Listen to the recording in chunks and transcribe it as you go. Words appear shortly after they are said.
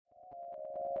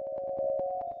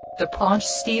The Paunch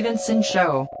Stevenson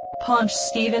Show,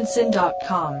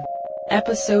 PaunchStevenson.com.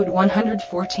 Episode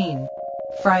 114.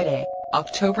 Friday,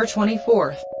 October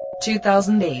 24th,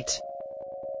 2008.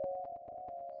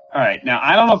 Alright, now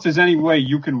I don't know if there's any way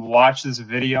you can watch this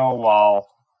video while...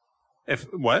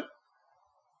 What?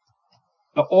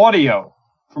 The audio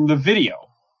from the video.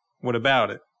 What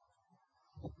about it?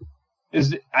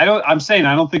 I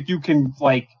don't think you can,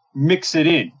 mix it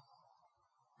in.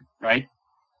 Right?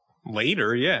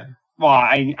 Later, yeah. Well,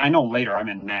 I know later, I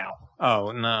mean now.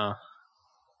 Oh, no.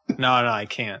 No, I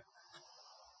can't.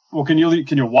 Well, can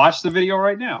you watch the video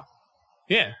right now?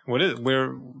 Yeah, what is it?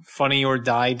 We're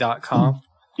funnyordie.com.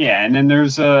 Yeah, and then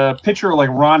there's a picture of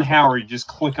Ron Howard. You just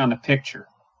click on the picture.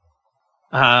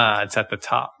 Ah, it's at the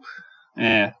top.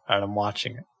 Yeah. All right, I'm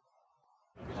watching it.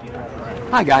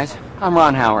 Hi, guys. I'm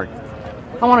Ron Howard.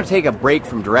 I want to take a break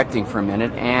from directing for a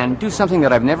minute and do something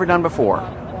that I've never done before.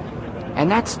 And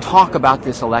that's talk about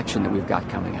this election that we've got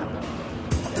coming up.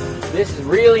 This is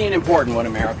really an important one,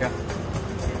 America.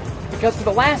 Because for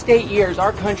the last 8 years,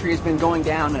 our country has been going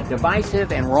down a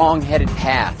divisive and wrong-headed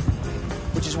path.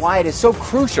 Which is why it is so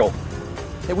crucial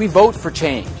that we vote for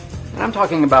change. And I'm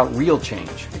talking about real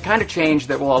change. The kind of change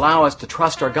that will allow us to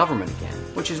trust our government again.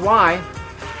 Which is why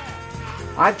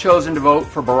I've chosen to vote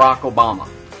for Barack Obama.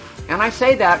 And I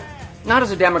say that not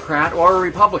as a Democrat or a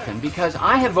Republican, because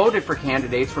I have voted for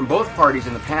candidates from both parties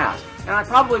in the past, and I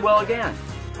probably will again.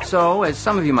 So, as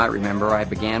some of you might remember, I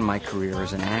began my career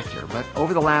as an actor, but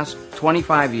over the last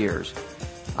 25 years,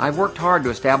 I've worked hard to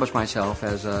establish myself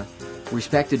as a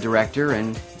respected director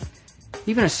and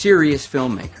even a serious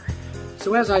filmmaker.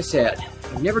 So as I said,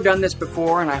 I've never done this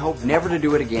before, and I hope never to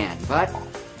do it again, but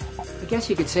I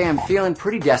guess you could say I'm feeling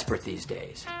pretty desperate these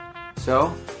days.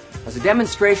 So, as a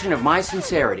demonstration of my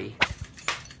sincerity,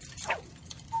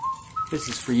 this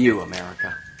is for you,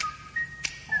 America.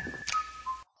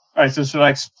 All right, so should I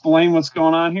explain what's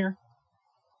going on here?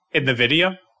 In the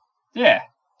video? Yeah.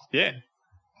 Yeah.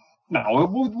 No,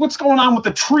 what's going on with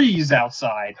the trees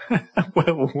outside?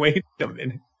 Well, wait a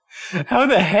minute. How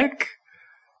the heck?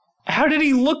 How did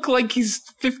he look like he's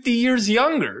 50 years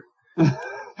younger?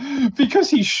 Because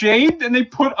he shaved and they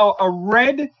put a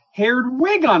red-haired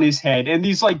wig on his head and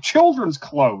these, children's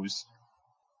clothes.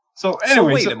 So,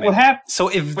 anyway, what happened?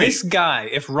 So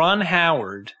if Ron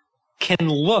Howard can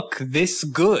look this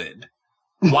good,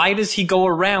 why does he go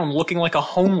around looking like a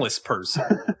homeless person?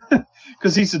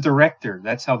 Because he's a director.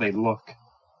 That's how they look.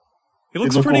 He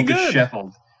looks pretty good.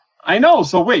 Disheveled. I know.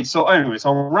 So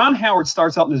Ron Howard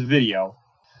starts out in this video.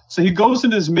 So he goes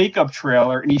into his makeup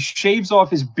trailer and he shaves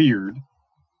off his beard,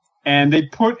 and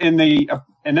then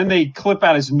they clip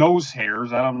out his nose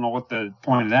hairs. I don't know what the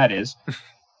point of that is.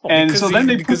 Well, and so then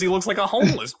because he looks like a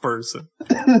homeless person.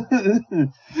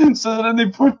 So then they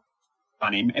put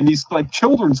on him and these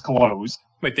children's clothes.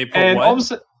 Wait, they put and what? All of a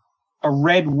sudden, a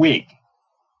red wig.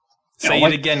 Say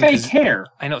it again. Fake hair.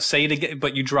 I know. Say it again,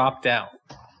 but you dropped out.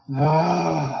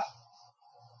 What?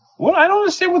 I don't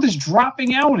understand what this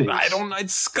dropping out is.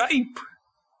 It's Skype.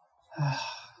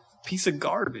 Piece of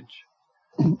garbage.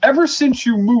 Ever since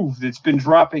you moved, it's been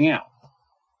dropping out.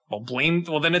 Well,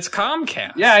 then it's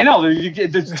Comcast. Yeah, I know.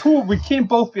 There's two. We can't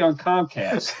both be on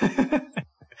Comcast.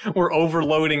 We're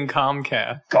overloading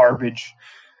Comcast. Garbage.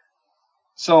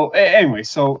 So, anyway,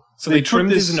 so they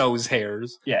trimmed his nose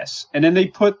hairs. Yes. And then they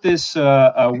put this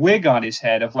wig on his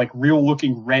head of,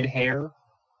 real-looking red hair.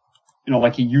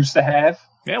 Like he used to have.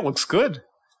 Yeah, it looks good.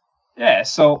 Yeah,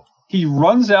 so he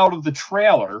runs out of the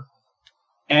trailer,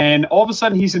 and all of a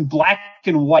sudden he's in black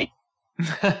and white.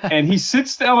 And he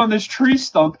sits down on this tree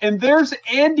stump, and there's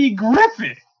Andy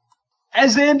Griffith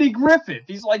as Andy Griffith.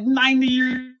 He's 90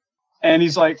 years, and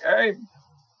he's like, hey,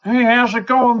 how's it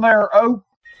going there, Ope?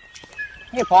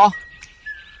 Hey, Paul.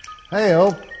 Hey,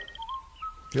 Ope.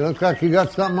 You look like you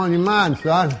got something on your mind,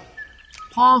 son.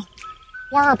 Paul,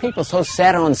 why are people so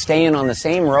set on staying on the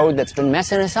same road that's been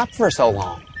messing us up for so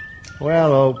long?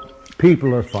 Well, Ope,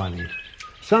 people are funny.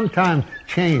 Sometimes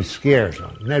change scares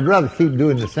them, and they'd rather keep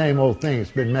doing the same old thing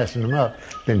that's been messing them up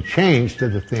than change to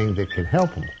the thing that can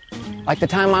help them. Like the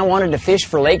time I wanted to fish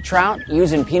for lake trout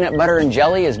using peanut butter and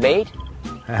jelly as bait?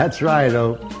 That's right,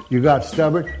 Ope. You got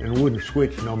stubborn and wouldn't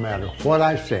switch no matter what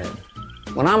I said.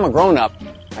 When I'm a grown-up,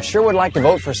 I sure would like to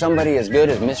vote for somebody as good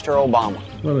as Mr. Obama.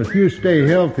 Well, if you stay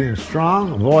healthy and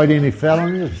strong, avoid any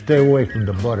felonies, stay away from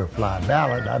the butterfly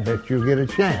ballot, I bet you'll get a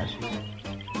chance.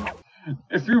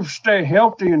 If you stay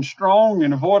healthy and strong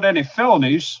and avoid any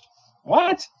felonies,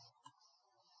 what?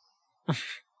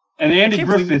 And Andy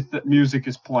Griffith music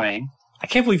is playing. I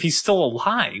can't believe he's still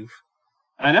alive.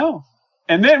 I know.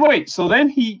 And then, wait, so then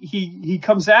he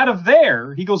comes out of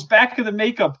there, he goes back to the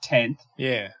makeup tent.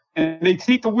 Yeah. and they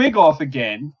take the wig off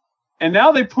again, and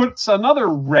now they put another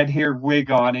red-haired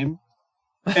wig on him,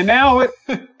 and now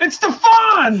it's the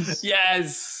Fonz!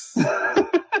 Yes!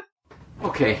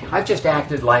 Okay, I've just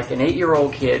acted like an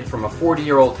 8-year-old kid from a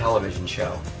 40-year-old television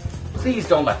show. Please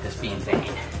don't let this be in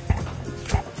vain.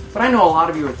 But I know a lot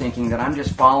of you are thinking that I'm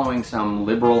just following some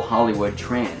liberal Hollywood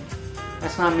trend.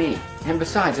 That's not me. And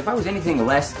besides, if I was anything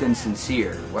less than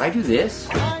sincere, would I do this?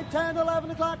 9, 10,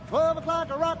 11 o'clock, 12 o'clock,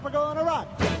 a rock, we're gonna rock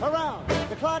around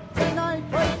the clock tonight.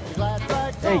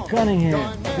 Hey,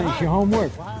 Cunningham, finish your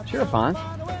homework. Sure, Fonz.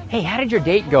 Hey, how did your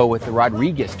date go with the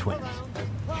Rodriguez twins?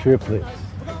 Triplets.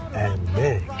 And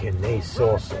man, can they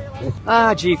salsa.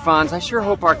 Ah, gee, Fonz, I sure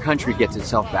hope our country gets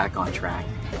itself back on track.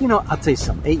 You know, I'll tell you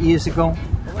something. 8 years ago,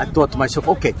 I thought to myself,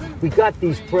 okay, we got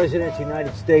these presidents of the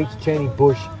United States, Cheney,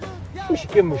 Bush. We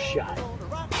should give them a shot.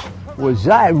 Was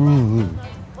I rude?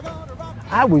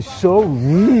 I was so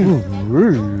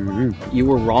rude. You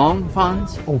were wrong,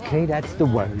 Fonz? Okay, that's the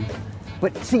word.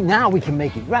 But see, now we can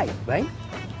make it right?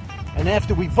 And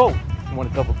after we vote, you want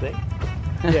a double date?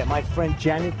 Yeah, my friend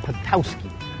Janet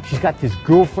Potowski. She's got this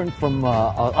girlfriend from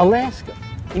Alaska.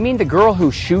 You mean the girl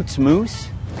who shoots moose?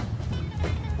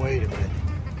 Wait a minute.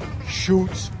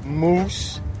 Shoots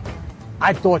moose?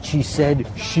 I thought she said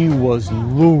she was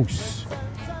loose.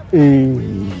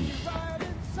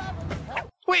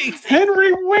 Wait,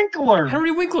 Henry Winkler!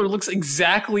 Henry Winkler looks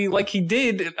exactly like he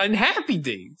did in Happy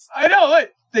Days. I know.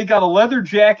 They got a leather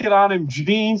jacket on him,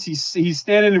 jeans. He's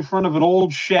standing in front of an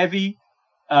old Chevy.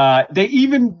 They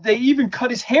even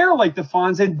cut his hair like the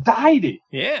Fonz and dyed it.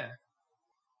 Yeah.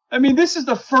 I mean, this is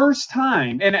the first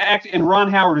time, and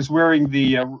Ron Howard is wearing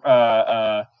the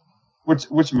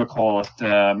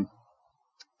whatchamacallit,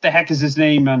 the heck is his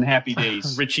name on Happy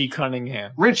Days? Richie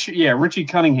Cunningham. Richie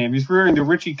Cunningham. He's wearing the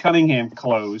Richie Cunningham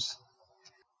clothes,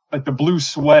 like the blue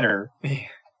sweater.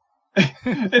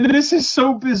 And this is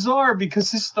so bizarre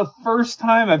because this is the first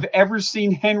time I've ever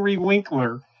seen Henry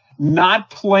Winkler not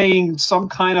playing some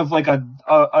kind of like a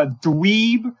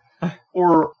dweeb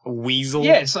or a weasel.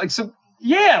 Yeah, it's like some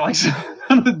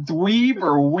kind of dweeb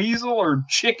or weasel or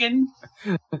chicken.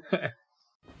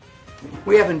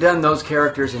 We haven't done those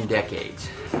characters in decades,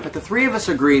 but the three of us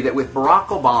agree that with Barack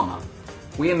Obama,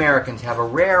 we Americans have a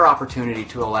rare opportunity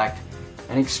to elect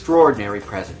an extraordinary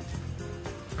president.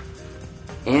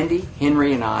 Andy,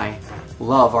 Henry, and I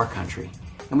love our country,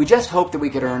 and we just hope that we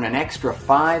could earn an extra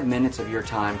 5 minutes of your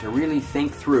time to really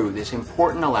think through this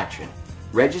important election.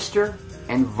 Register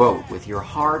and vote with your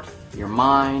heart, your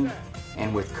mind,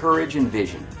 and with courage and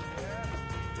vision.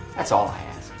 That's all I ask.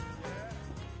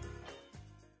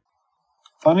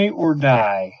 Funny or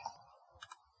die.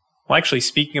 Well, actually,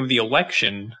 speaking of the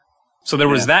election, so there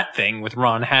was that thing with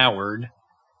Ron Howard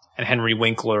and Henry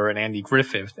Winkler and Andy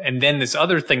Griffith, and then this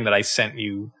other thing that I sent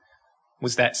you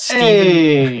was that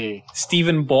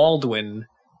Stephen Baldwin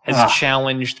has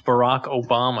challenged Barack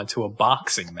Obama to a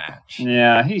boxing match.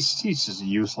 Yeah, he's just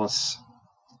useless.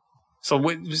 So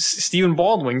Stephen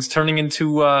Baldwin's turning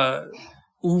into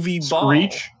Uwe Ball.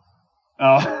 Screech?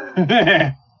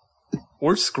 Oh.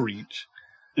 Or Screech.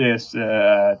 Yes,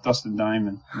 Dustin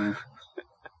Diamond. Yeah.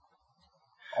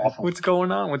 Awful. What's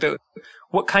going on with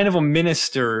what kind of a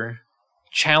minister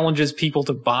challenges people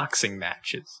to boxing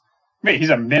matches? Wait, he's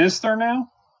a minister now?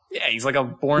 Yeah, he's like a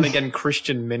born-again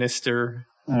Christian minister.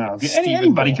 Oh,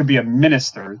 anybody could be a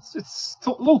minister. It's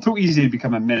a little too easy to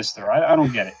become a minister. I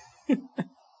don't get it.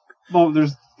 No,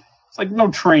 it's like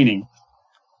no training.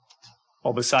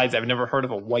 Well, besides, I've never heard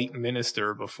of a white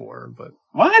minister before, but...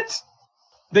 What?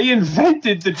 They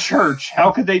invented the church.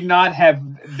 How could they not have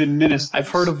been ministers? I've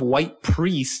heard of white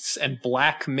priests and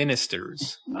black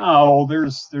ministers. No,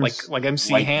 there's like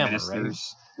MC Hammer,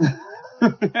 ministers.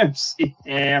 Right? MC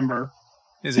Hammer.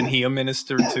 Isn't he a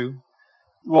minister too?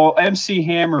 Well, MC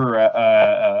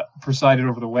Hammer presided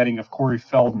over the wedding of Corey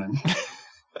Feldman.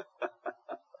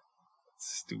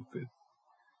 Stupid.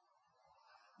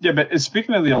 Yeah, but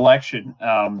speaking of the election,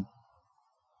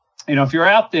 if you're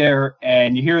out there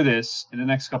and you hear this in the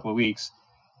next couple of weeks,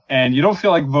 and you don't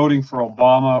feel like voting for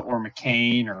Obama or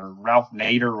McCain or Ralph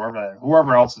Nader or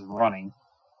whoever else is running,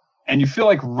 and you feel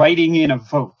like writing in a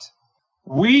vote,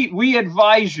 we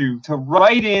advise you to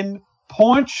write in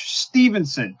Paunch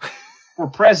Stevenson for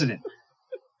president.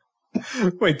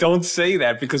 Wait, don't say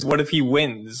that, because what if he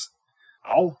wins?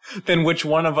 Oh. Then which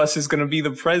one of us is going to be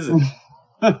the president?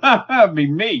 That'd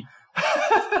be me.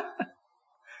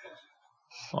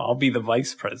 Well, I'll be the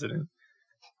vice president.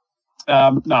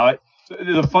 No,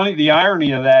 the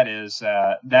irony of that is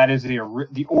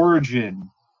the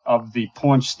origin of the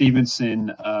Paunch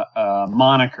Stevenson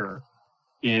moniker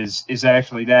is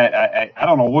actually that I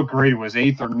don't know what grade it was,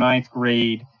 8th or 9th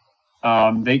grade.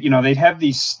 They'd have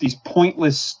these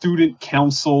pointless student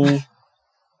council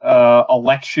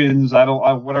elections.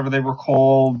 Whatever they were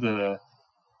called. The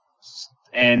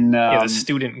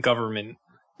student government.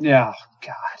 Yeah,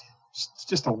 God, it's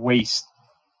just a waste.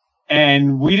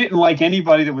 And we didn't like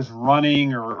anybody that was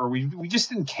running, or we just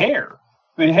didn't care.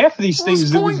 I mean, half of these things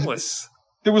was pointless.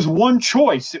 There was one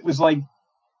choice. It was like,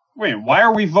 wait, why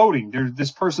are we voting?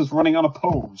 This person's running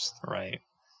unopposed. Right.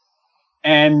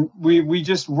 And we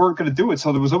just weren't going to do it.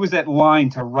 So there was always that line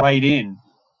to write in.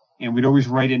 And we'd always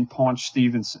write in Paunch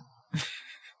Stevenson.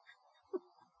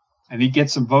 And he'd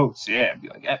get some votes. Yeah, I'd be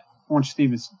like, Paunch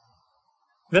Stevenson.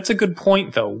 That's a good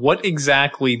point, though. What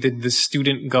exactly did the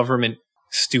student government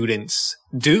students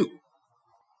do?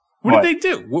 What did they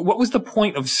do? What was the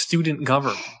point of student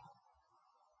government?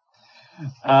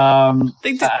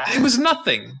 It was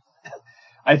nothing.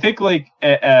 I think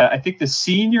the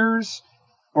seniors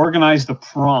organized the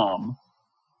prom,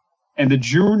 and the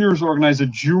juniors organized a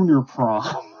junior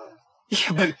prom.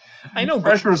 Yeah, but I know.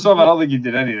 Freshman or sophomore, I don't think you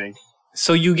did anything.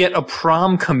 So you get a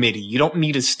prom committee. You don't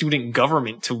need a student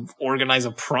government to organize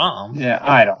a prom. Yeah,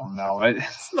 I don't know.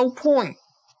 There's no point.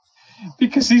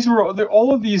 Because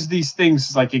all of these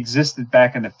things like existed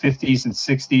back in the 50s and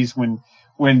 60s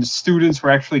when students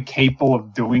were actually capable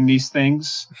of doing these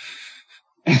things.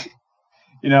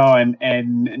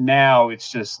 And now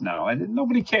it's just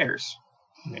nobody cares.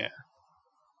 Yeah.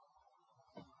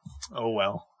 Oh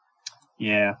well.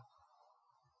 Yeah.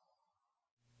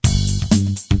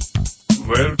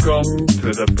 Welcome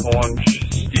to the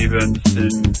Paunch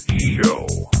Stevenson Show.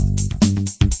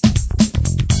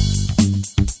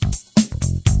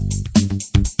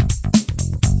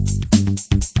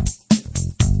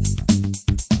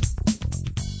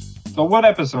 So what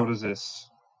episode is this?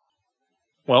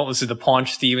 Well, this is the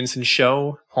Paunch Stevenson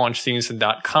Show,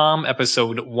 paunchstevenson.com,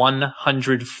 episode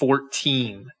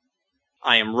 114.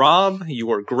 I am Rob,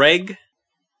 you are Greg.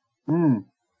 And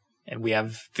we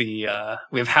have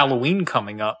Halloween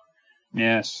coming up.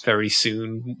 Yes. Very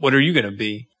soon. What are you going to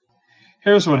be?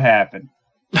 Here's what happened.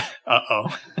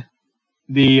 Uh-oh.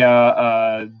 The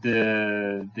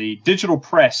Digital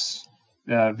Press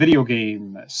video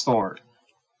game store.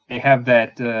 They have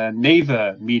that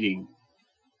NAVA meeting.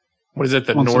 What is it?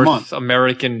 The North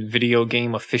American Video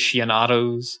Game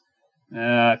Aficionados?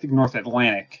 I think North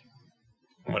Atlantic.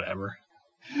 Whatever.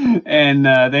 And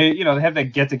they have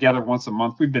that get together once a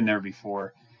month. We've been there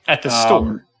before. At the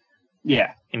store.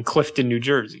 Yeah. In Clifton, New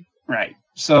Jersey. Right.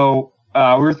 So we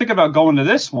were thinking about going to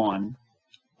this one,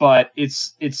 but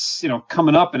it's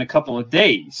coming up in a couple of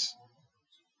days.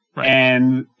 Right.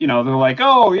 And, they're like,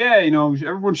 oh, yeah,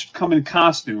 everyone should come in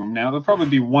costume. Now, there'll probably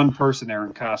be one person there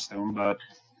in costume, but...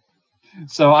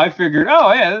 So I figured,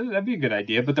 oh, yeah, that'd be a good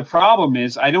idea. But the problem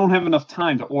is I don't have enough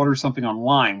time to order something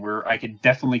online where I could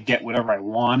definitely get whatever I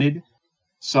wanted.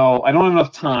 So I don't have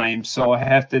enough time, so I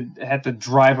have to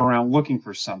drive around looking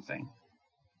for something.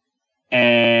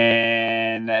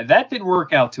 And that didn't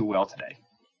work out too well today.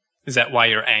 Is that why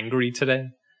you're angry today?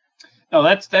 No,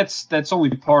 that's only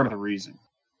part of the reason.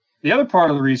 The other part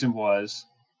of the reason was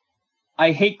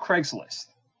I hate Craigslist.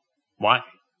 Why?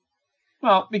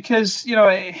 Well, because,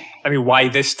 why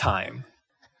this time?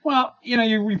 Well,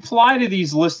 you reply to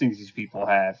these listings these people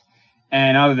have,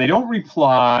 and either they don't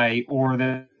reply or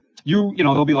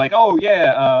they'll be like, oh,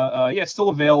 yeah, it's still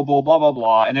available, blah, blah,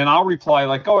 blah. And then I'll reply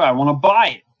like, oh, I want to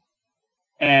buy it.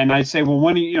 And I say, well,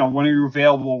 when are you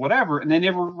available, whatever, and they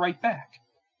never write back.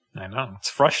 I know.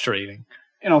 It's frustrating.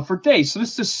 For days. So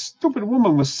this stupid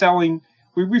woman was selling,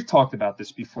 we've talked about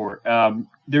this before.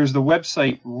 There's the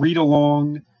website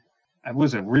readalong, what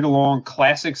is it,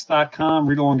 readalongclassics.com,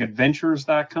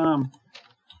 readalongadventures.com.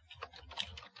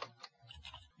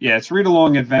 Yeah, it's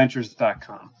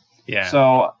readalongadventures.com. Yeah.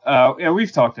 So,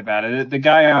 we've talked about it. The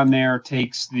guy on there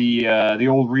takes the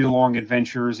old read-along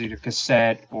adventures, either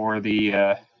cassette or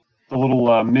the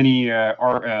little mini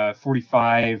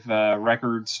 45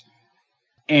 records,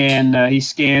 and he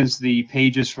scans the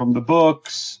pages from the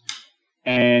books,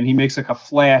 and he makes like a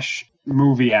flash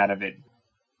movie out of it.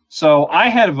 So I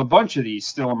had a bunch of these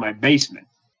still in my basement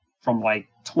from like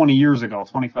 20 years ago,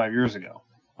 25 years ago.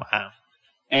 Wow.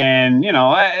 And,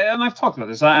 I've talked about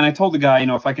this, and I told the guy,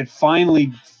 if I could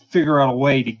finally figure out a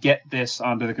way to get this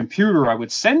onto the computer, I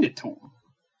would send it to him,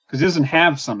 because he doesn't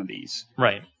have some of these.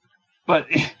 Right. But,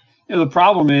 the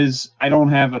problem is I don't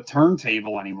have a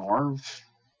turntable anymore.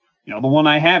 The one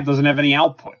I have doesn't have any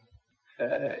output.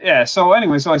 So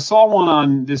I saw one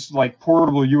on this, like,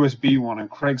 portable USB one on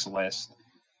Craigslist.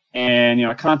 And,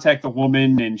 I contact the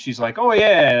woman, and she's like, oh,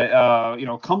 yeah,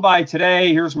 come by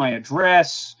today. Here's my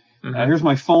address. Mm-hmm. Here's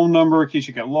my phone number in case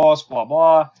you get lost, blah,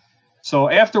 blah. So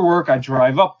after work, I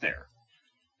drive up there.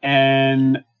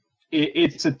 And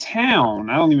it's a town.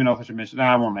 I don't even know if I should mention. No,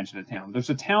 I won't mention the town. There's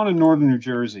a town in northern New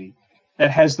Jersey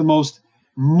that has the most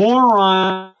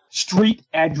moron street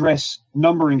address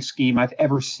numbering scheme I've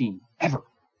ever seen. Ever.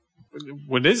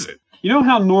 What is it? You know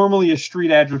how normally a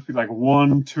street address would be like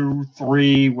 1, 2,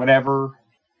 3, whatever?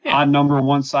 Yeah. Odd number on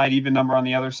one side, even number on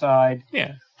the other side.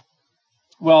 Yeah.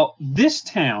 Well, this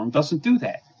town doesn't do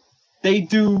that. They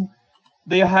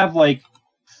have like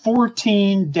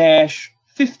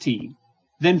 14-15,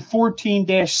 then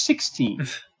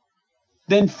 14-16,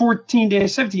 then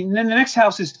 14-17, and then the next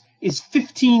house is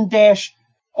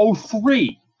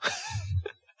 15-03.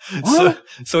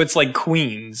 So it's like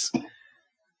Queens.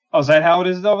 Oh, is that how it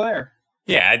is over there?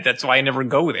 Yeah, that's why I never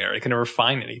go there. I can never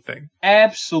find anything.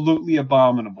 Absolutely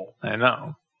abominable. I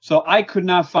know. So I could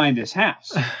not find this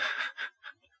house.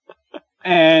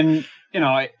 And, you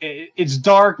know, it's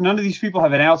dark. None of these people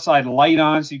have an outside light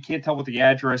on, so you can't tell what the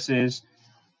address is.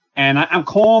 And I'm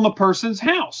calling the person's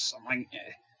house. I'm like,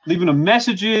 leaving them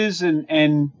messages,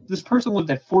 and this person lived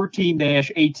at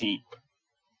 14-18.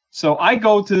 So I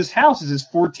go to this house. This is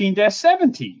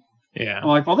 14-17. Yeah. I'm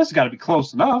like, well, this has got to be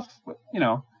close enough, but, you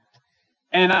know.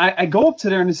 And I go up to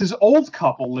there, and it's this old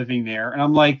couple living there. And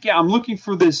I'm like, yeah, I'm looking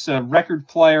for this record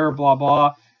player, blah,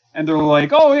 blah. And they're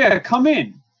like, oh, yeah, come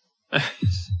in.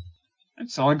 And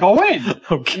so I go in.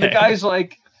 Okay. And the guy's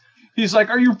like, he's like,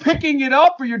 are you picking it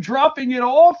up or you're dropping it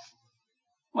off?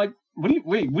 I'm like, what do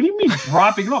you mean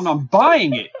dropping it off? No, I'm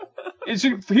buying it. Is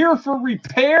it here for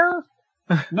repair?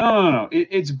 No.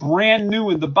 It's brand new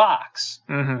in the box.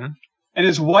 Mm-hmm. And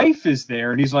his wife is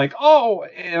there, and he's like, oh,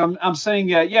 and I'm saying,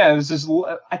 yeah, it was this,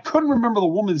 I couldn't remember the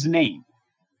woman's name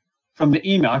from the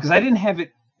email because I didn't have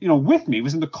it, you know, with me. It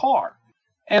was in the car.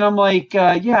 And I'm like,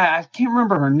 yeah, I can't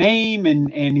remember her name.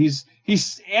 And he's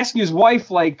asking his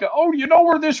wife, like, oh, do you know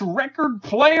where this record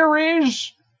player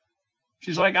is?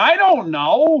 She's like, I don't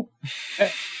know.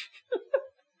 Back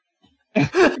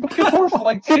and forth for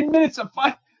like 10 minutes. I'm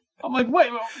like, wait,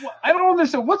 I don't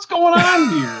understand. What's going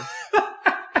on here?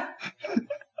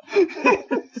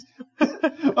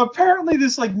 Apparently,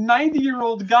 this like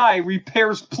 90-year-old guy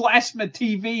repairs plasma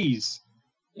TVs.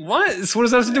 What? So what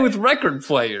does that have to do with record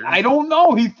players? I don't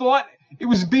know. He thought it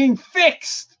was being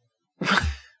fixed.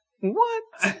 What?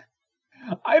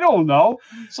 I don't know.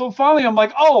 So finally, I'm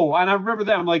like, oh, and I remember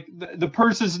that. I'm like, the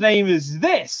person's name is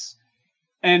this.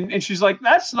 And she's like,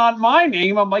 that's not my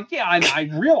name. I'm like, yeah, I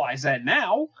realize that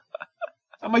now.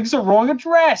 I'm like, it's the wrong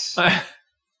address.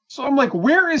 So I'm like,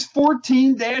 where is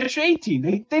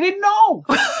 14-18? They didn't know.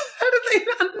 How did they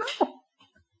not know?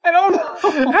 I don't know.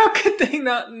 How could they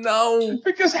not know?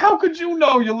 Because how could you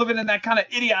know you're living in that kind of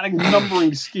idiotic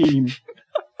numbering scheme?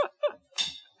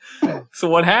 So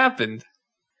what happened?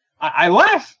 I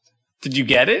left. Did you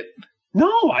get it?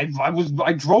 No, I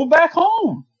drove back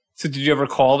home. So did you ever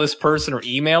call this person or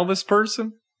email this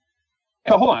person?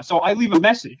 Yeah, hold on. So I leave a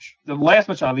message. The last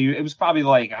message I leave, it was probably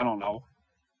like, I don't know.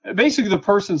 Basically, the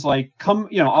person's like, come,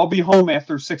 you know, I'll be home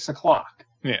after 6 o'clock.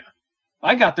 Yeah.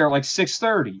 I got there at like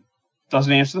 6:30.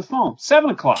 Doesn't answer the phone. 7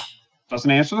 o'clock.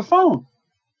 Doesn't answer the phone.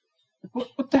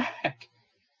 What the heck?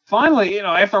 Finally, you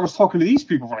know, after I was talking to these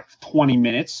people for like 20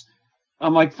 minutes,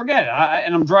 I'm like, forget it.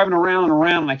 And I'm driving around and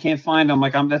around, and I can't find them.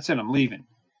 Like, that's it. I'm leaving.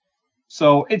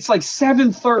 So it's like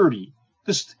 7:30.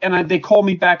 They call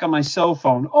me back on my cell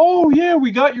phone. Oh, yeah, we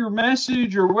got your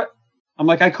message or what? I'm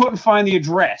like, I couldn't find the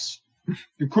address.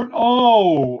 You couldn't?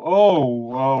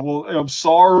 Well, I'm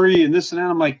sorry, and this and that.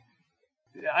 I'm like,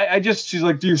 she's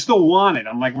like, do you still want it?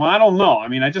 I'm like, well, I don't know. I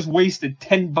mean, I just wasted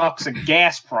 $10 of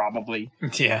gas probably.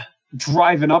 Yeah.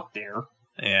 Driving up there.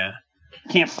 Yeah.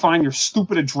 Can't find your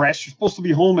stupid address. You're supposed to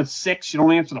be home at 6. You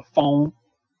don't answer the phone.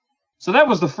 So that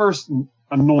was the first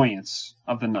annoyance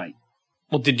of the night.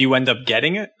 Well, did you end up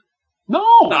getting it? No.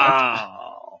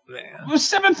 Oh, man. It was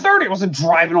 7:30. I wasn't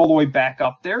driving all the way back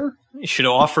up there. You should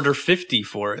have offered her 50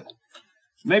 for it.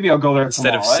 Maybe I'll go there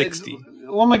instead tomorrow. of 60.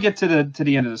 Let me get to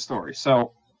the end of the story.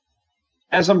 So,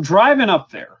 as I'm driving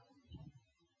up there,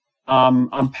 I'm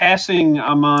on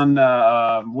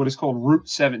what is called Route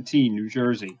 17, New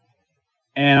Jersey,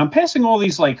 and I'm passing all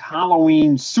these like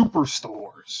Halloween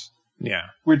superstores. Yeah.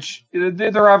 Which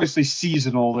they're obviously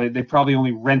seasonal. They probably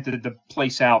only rented the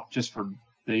place out just for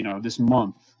this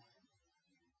month.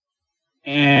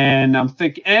 And I'm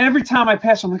thinking, and every time I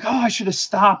pass, I'm like, oh, I should have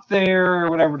stopped there or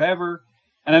whatever.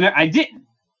 And I didn't.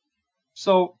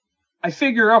 So I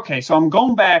figure, okay, so I'm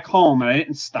going back home, and I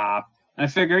didn't stop. And I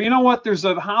figure, you know what? There's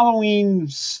a Halloween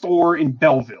store in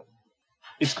Belleville.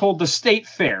 It's called the State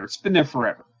Fair. It's been there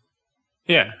forever.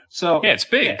 Yeah. So yeah, it's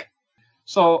big. Yeah.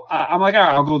 So I'm like, all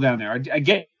right, I'll go down there. I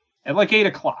get at like 8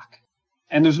 o'clock.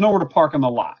 and there's nowhere to park on the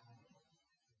lot.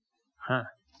 Huh.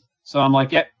 So I'm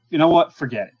like, yeah, you know what?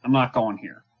 Forget it. I'm not going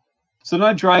here. So then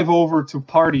I drive over to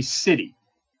Party City.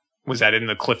 Was that in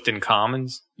the Clifton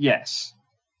Commons? Yes.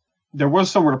 There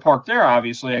was somewhere to park there,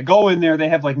 obviously. I go in there, they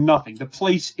have like nothing. The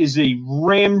place is a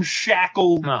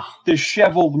ramshackle,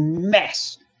 disheveled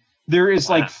mess. There is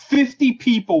like 50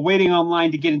 people waiting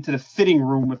online to get into the fitting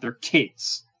room with their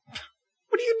kids.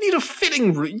 What do you need a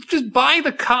fitting room? You just buy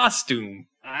the costume.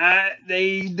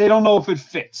 They don't know if it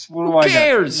fits. What do Who I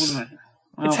cares?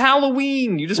 Well, It's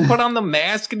Halloween. You just put on the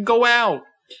mask and go out.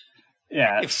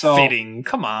 Yeah, It's so fitting.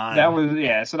 Come on.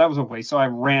 So that was a waste. So I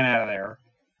ran out of there.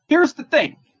 Here's the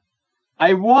thing.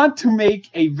 I want to make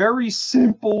a very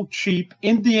simple, cheap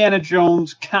Indiana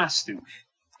Jones costume.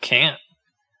 Can't.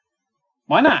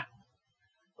 Why not?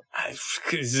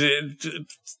 Because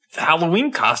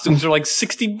Halloween costumes are like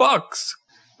 $60.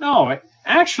 No,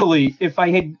 actually, if I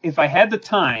had the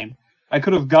time, I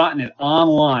could have gotten it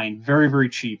online very, very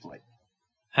cheaply.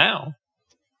 How?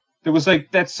 There was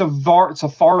like that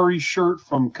safari shirt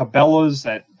from Cabela's,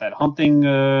 that hunting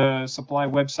supply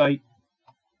website.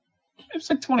 It was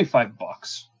like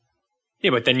 $25.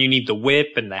 Yeah, but then you need the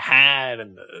whip and the hat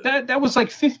and that was like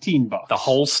 $15. The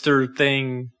holster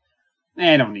thing.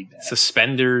 I don't need that.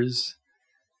 Suspenders.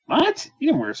 What? You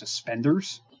didn't wear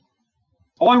suspenders.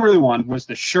 All I really wanted was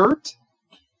the shirt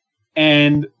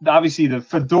and obviously the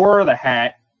fedora, the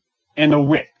hat, and the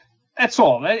whip. That's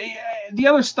all. The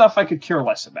other stuff I could care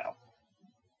less about.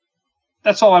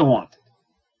 That's all I wanted.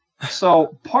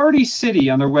 So Party City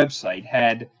on their website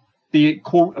had the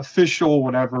quote official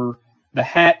whatever, the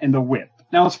hat and the whip.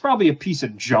 Now it's probably a piece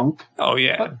of junk. Oh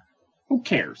yeah. But who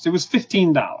cares? It was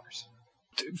 $15.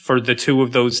 For the two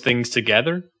of those things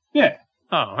together? Yeah.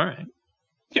 Oh, all right.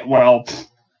 Yeah, well,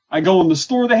 I go in the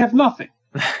store, they have nothing.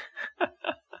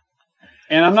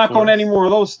 And I'm not going to any more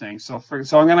of those things. So I'm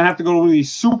going to have to go to one of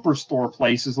these superstore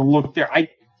places and look there.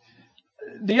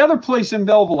 The other place in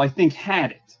Belleville, I think,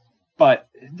 had it. But,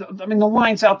 the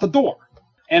line's out the door.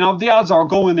 And the odds are I'll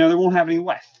go in there, they won't have any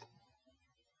left.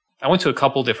 I went to a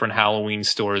couple different Halloween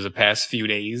stores the past few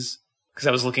days because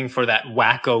I was looking for that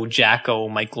Wacko Jacko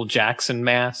Michael Jackson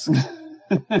mask.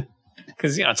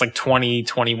 Because, it's like $20,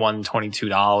 $21,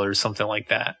 $22, something like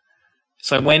that.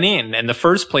 So I went in, and the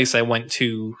first place I went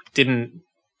to didn't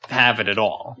have it at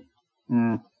all.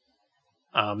 It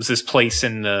was this place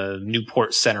in the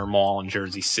Newport Center Mall in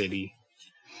Jersey City.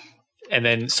 And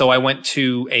then, so I went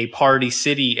to a Party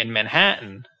City in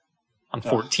Manhattan on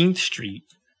 14th Street,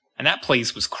 and that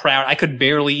place was crowded. I could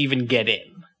barely even get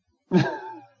in.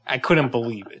 I couldn't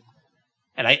believe it.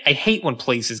 And I hate when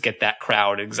places get that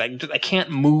crowded because I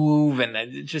can't move, and I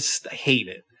hate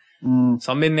it.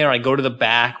 So I'm in there, I go to the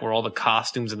back where all the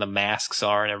costumes and the masks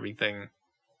are and everything.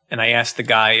 And I asked the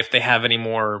guy if they have any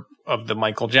more of the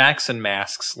Michael Jackson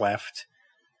masks left.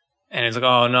 And he's like,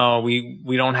 oh no,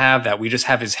 we don't have that. We just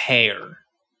have his hair.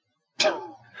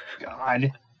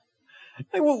 God.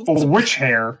 Like, well, which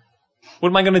hair? What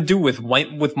am I going to do with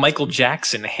Michael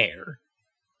Jackson hair?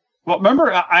 Well,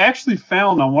 remember, I actually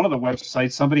found on one of the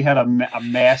websites somebody had a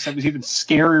mask that was even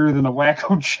scarier than the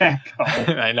Wacko Jacko.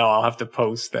 I know, I'll have to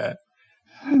post that.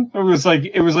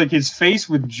 It was like his face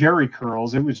with Jerry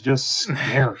curls. It was just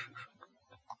scary.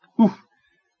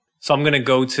 So I'm going to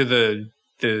go to the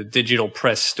digital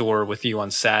press store with you on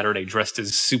Saturday dressed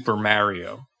as Super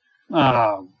Mario.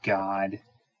 Oh, God.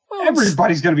 Well,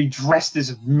 everybody's going to be dressed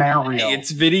as Mario. Hey,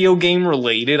 it's video game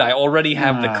related. I already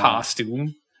have the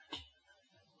costume.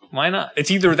 Why not? It's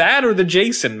either that or the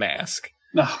Jason mask.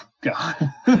 Oh, God.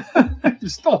 You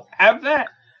still have that?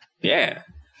 Yeah.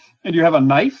 And you have a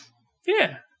knife?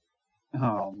 Yeah.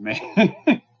 Oh,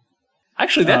 man.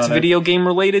 Actually, that's video game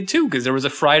related, too, because there was a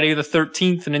Friday the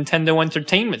 13th Nintendo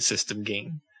Entertainment System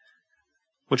game,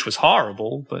 which was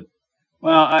horrible, but...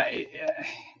 Well,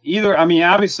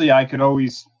 obviously I could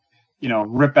always,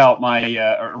 rip out my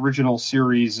original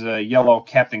series yellow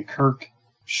Captain Kirk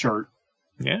shirt.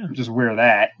 Yeah, just wear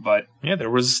that. But yeah, there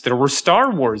were Star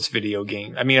Wars video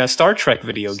game. Star Trek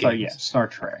video games. Yeah, Star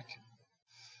Trek.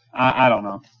 I don't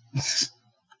know.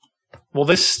 Well,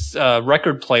 this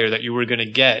record player that you were going to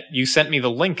get, you sent me the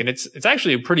link, and it's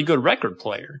actually a pretty good record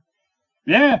player.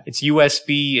 Yeah, it's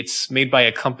USB. It's made by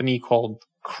a company called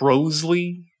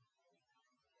Crosley.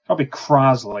 Probably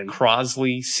Crosley.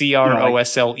 Crosley,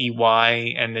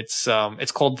 Crosley, and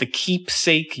it's called the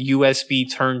Keepsake USB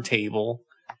turntable.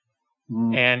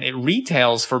 And it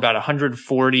retails for about $140,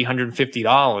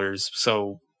 $150.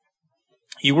 So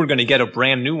you were going to get a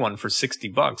brand new one for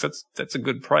 $60. That's a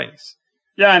good price.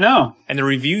 Yeah, I know. And the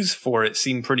reviews for it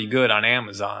seem pretty good on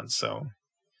Amazon. So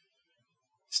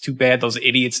it's too bad those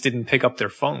idiots didn't pick up their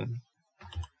phone.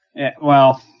 Yeah,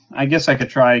 well, I guess I could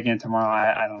try again tomorrow.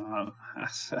 I don't know.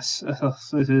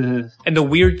 And the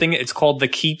weird thing, it's called the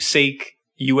Keepsake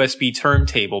USB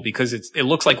turntable because it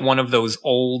looks like one of those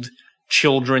old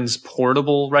children's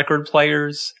portable record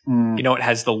players. You know, it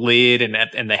has the lid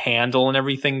and the handle and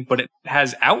everything, but it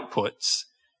has outputs,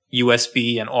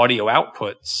 USB and audio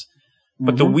outputs.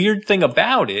 But the weird thing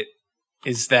about it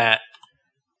is that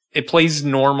it plays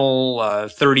normal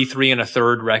 33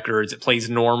 1/3 records. It plays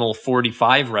normal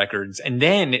 45 records. And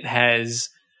then it has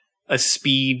a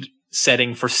speed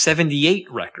setting for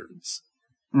 78 records.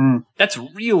 That's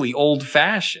really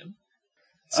old-fashioned.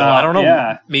 So I don't know.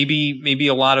 Yeah. Maybe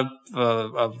a lot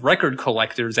of record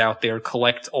collectors out there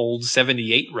collect old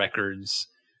 78 records.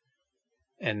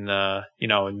 And, you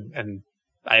know, and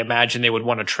I imagine they would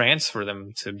want to transfer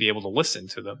them to be able to listen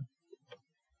to them.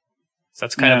 So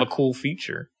that's kind of a cool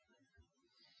feature.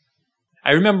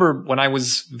 I remember when I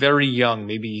was very young,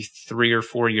 maybe 3 or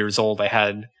 4 years old, I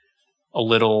had a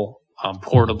little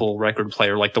portable record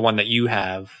player like the one that you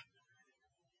have.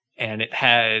 And it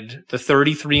had the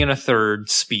 33 1/3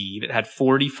 speed. It had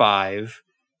 45.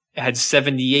 It had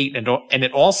 78. And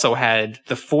it also had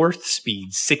the fourth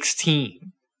speed,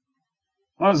 16.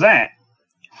 What was that?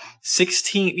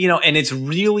 16, you know, and it's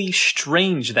really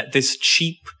strange that this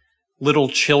cheap little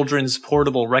children's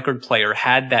portable record player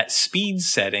had that speed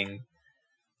setting.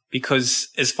 Because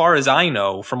as far as I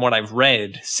know, from what I've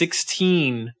read,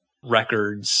 16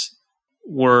 records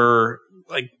were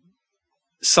like,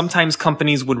 sometimes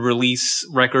companies would release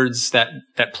records that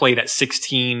played at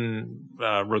 16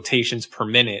 rotations per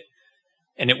minute.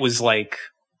 And it was like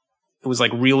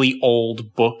really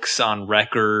old books on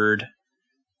record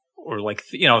or like,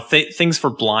 you know, things for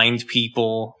blind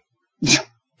people.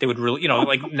 They would really, you know,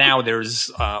 like now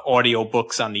there's audio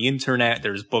books on the internet.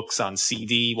 There's books on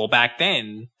CD. Well, back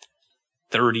then,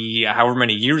 30, however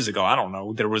many years ago, I don't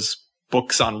know, there was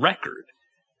books on record.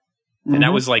 And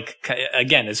that was like,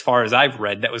 again, as far as I've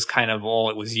read, that was kind of all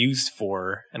it was used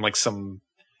for. And like some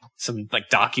like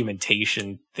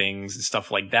documentation things and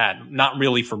stuff like that. Not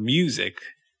really for music.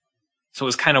 So it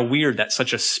was kind of weird that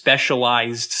such a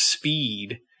specialized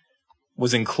speed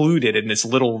was included in this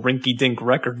little rinky-dink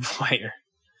record player.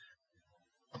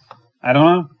 I don't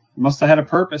know. Must have had a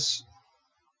purpose.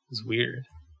 It's weird.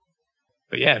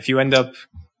 But yeah, if you end up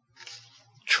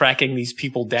tracking these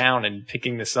people down and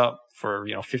picking this up for,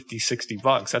 you know,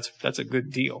 $50-$60, that's a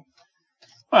good deal.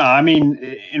 Well, I mean,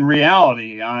 in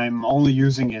reality, I'm only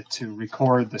using it to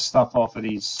record the stuff off of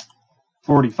these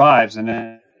 45s, and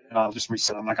then I'll just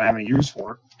resell. I'm not going to have any use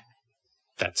for it.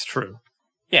 That's true.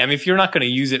 Yeah, I mean, if you're not going to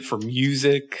use it for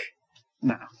music,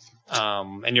 no.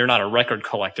 And you're not a record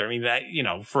collector, I mean, that, you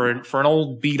know, for an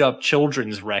old beat up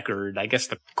children's record, I guess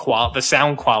the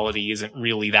sound quality isn't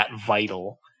really that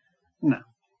vital. No.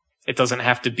 It doesn't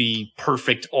have to be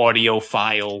perfect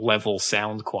audiophile level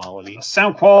sound quality. The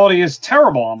sound quality is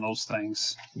terrible on those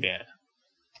things. Yeah.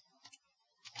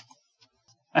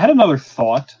 I had another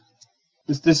thought.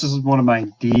 This is one of my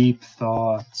deep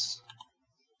thoughts.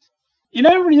 You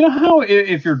know how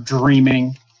if you're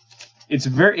dreaming, it's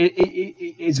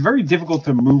very difficult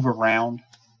to move around.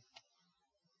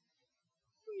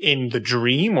 In the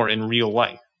dream or in real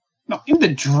life? No, in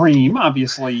the dream,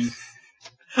 obviously.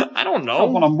 I don't know. I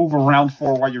don't want to move around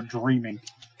for while you're dreaming.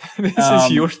 This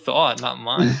is your thought, not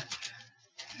mine.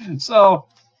 So,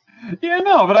 yeah,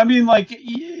 no, but I mean, like,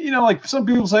 you know, like some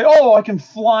people say, "Oh, I can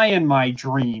fly in my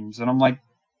dreams," and I'm like,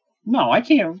 "No, I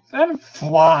can't. I don't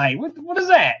fly. What is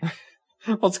that?"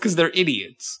 Well, it's because they're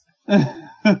idiots.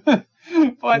 But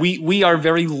we are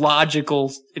very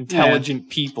logical, intelligent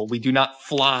people. We do not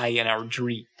fly in our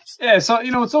dreams. Yeah, so,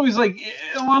 you know, it's always like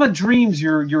a lot of dreams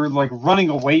you're like running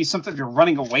away. Sometimes you're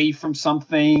running away from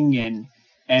something, and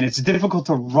it's difficult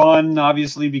to run,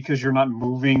 obviously, because you're not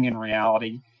moving in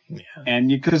reality. Yeah. And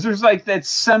because there's like that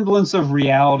semblance of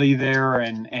reality there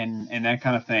and that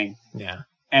kind of thing. Yeah.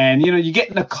 And, you know, you get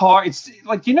in a car. It's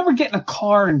like you never get in a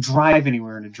car and drive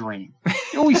anywhere in a dream.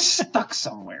 You're always stuck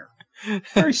somewhere.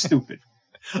 Very stupid.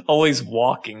 Always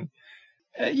walking.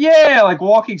 Yeah, like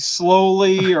walking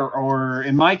slowly, or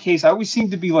in my case, I always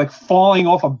seem to be like falling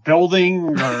off a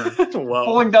building or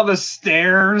falling down the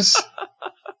stairs.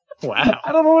 Wow.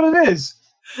 I don't know what it is.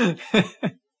 You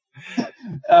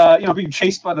know, being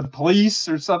chased by the police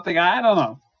or something. I don't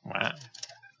know. Wow.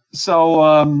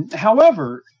 So,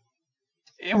 however,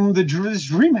 in this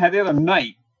dream I had the other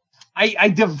night, I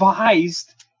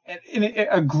devised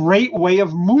a great way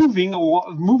of moving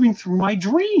through my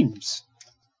dreams.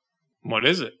 What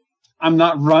is it? I'm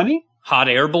not running. Hot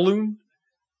air balloon?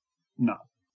 No.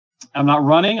 I'm not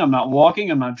running. I'm not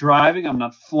walking. I'm not driving. I'm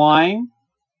not flying.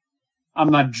 I'm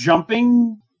not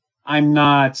jumping. I'm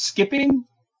not skipping.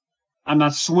 I'm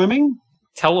not swimming.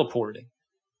 Teleporting.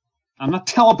 I'm not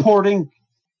teleporting.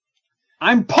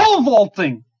 I'm pole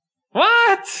vaulting.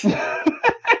 What?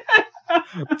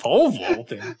 Pole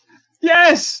vaulting?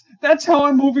 Yes, that's how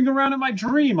I'm moving around in my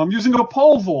dream. I'm using a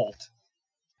pole vault.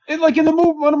 Like in the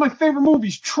movie, one of my favorite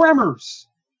movies, Tremors.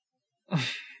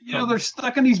 They're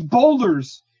stuck in these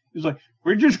boulders. It's like,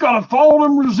 we just gotta follow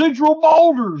them residual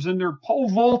boulders, and they're pole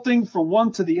vaulting from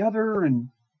one to the other, and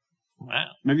wow.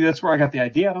 Maybe that's where I got the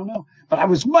idea. I don't know. But I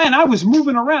was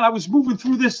moving around. I was moving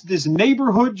through this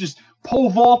neighborhood, just pole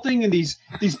vaulting in these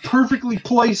perfectly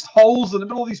placed holes in the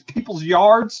middle of these people's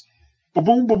yards.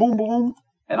 Ba-boom, ba-boom, ba-boom.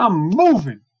 And I'm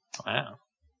moving. Wow.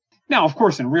 Now, of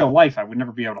course, in real life, I would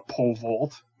never be able to pole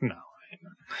vault. No.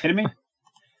 Kidding me?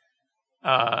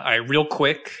 All right, real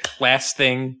quick. Last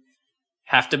thing.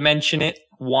 Have to mention it.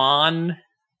 Juan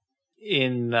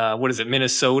in,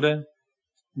 Minnesota?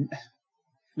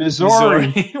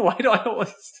 Missouri. Why do I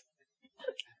always...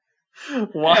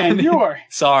 Juan, you're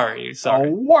Sorry.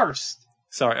 the worst.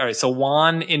 Sorry. All right, so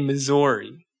Juan in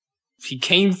Missouri. He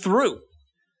came through,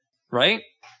 right?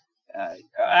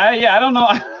 I don't know.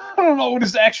 I don't know what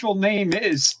his actual name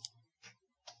is.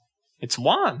 It's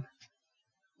Juan.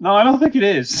 No, I don't think it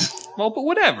is. Well, but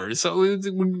whatever. So,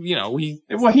 he...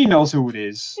 Well, he knows who it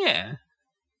is. Yeah.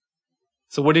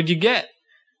 So what did you get?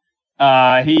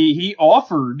 He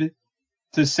offered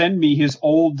to send me his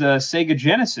old Sega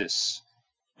Genesis.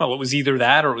 Well, it was either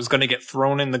that or it was going to get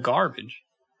thrown in the garbage.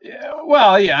 Yeah,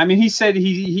 well, yeah. I mean, he said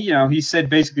he said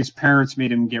basically his parents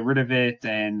made him get rid of it,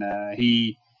 and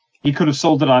he could have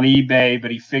sold it on eBay,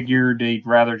 but he figured he'd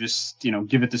rather just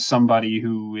give it to somebody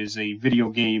who is a video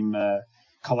game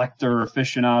collector,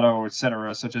 aficionado,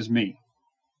 etc., such as me.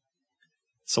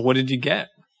 So what did you get?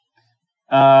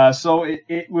 So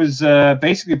it was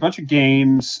basically a bunch of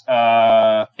games.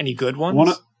 Any good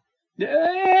ones?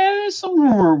 Some of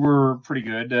them were pretty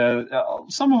good.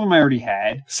 Some of them I already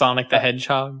had. Sonic the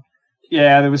Hedgehog?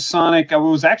 Yeah, there was Sonic. It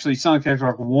was actually Sonic the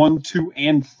Hedgehog 1, 2,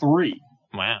 and 3.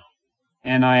 Wow.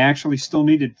 And I actually still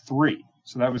needed 3,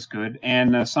 so that was good.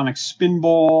 And Sonic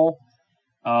Spinball,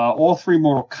 all 3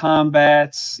 Mortal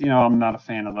Kombats. I'm not a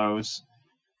fan of those.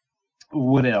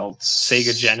 What else?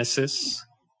 Sega Genesis?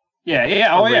 Yeah.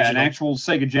 Oh, yeah, an actual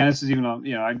Sega Genesis, even though,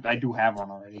 I do have one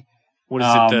already. What is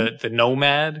it, the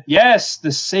Nomad? Yes, the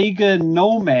Sega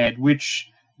Nomad, which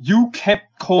you kept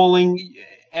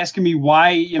asking me why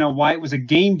it was a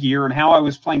Game Gear and how I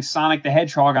was playing Sonic the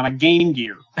Hedgehog on a Game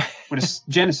Gear with a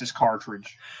Genesis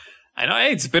cartridge. I know,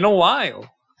 hey, it's been a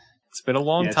while. It's been a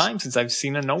long time since I've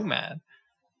seen a Nomad.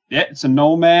 Yeah, it's a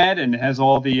Nomad, and it has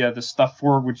all the stuff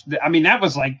for it, which, I mean, that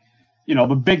was like,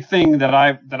 the big thing that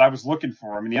I was looking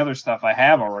for. I mean, the other stuff I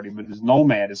have already, but this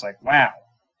Nomad is like, wow.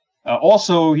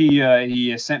 Also,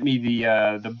 he sent me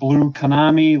the blue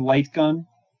Konami light gun.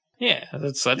 Yeah,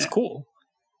 that's cool.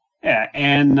 Yeah,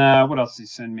 and what else did he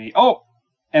send me? Oh,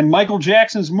 and Michael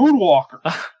Jackson's Moonwalker.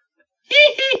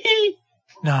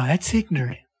 No, that's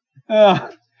ignorant.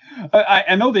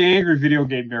 I know the Angry Video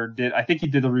Game Bear did. I think he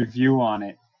did a review on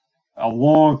it a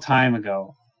long time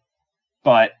ago.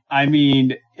 But, I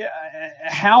mean,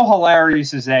 how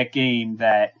hilarious is that game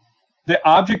that the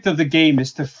object of the game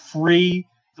is to free,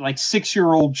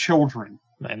 6-year-old children?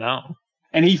 I know.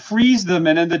 And he frees them,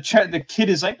 and then the kid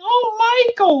is like, "Oh,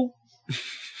 Michael!"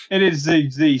 It is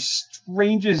the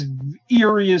strangest,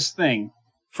 eeriest thing.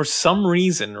 For some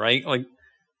reason, right? I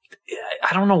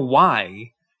don't know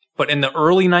why, but in the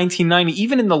early 1990s,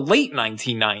 even in the late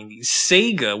 1990s,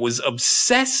 Sega was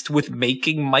obsessed with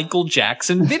making Michael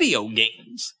Jackson video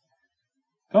games.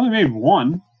 They only made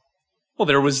one. Well,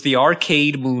 there was the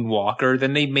arcade Moonwalker,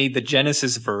 then they made the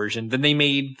Genesis version, then they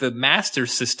made the Master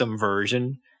System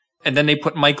version, and then they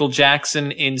put Michael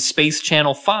Jackson in Space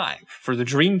Channel 5 for the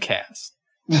Dreamcast.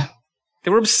 They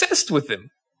were obsessed with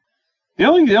him. The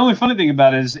only funny thing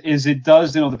about it is it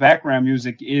does, the background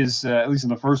music is, at least in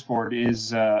the first part,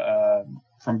 is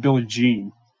from Billie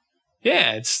Jean.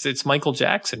 Yeah, it's Michael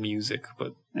Jackson music,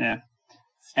 but yeah.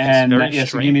 And so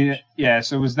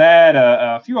it was that,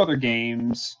 a few other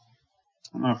games.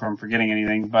 I don't know if I'm forgetting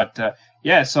anything, but I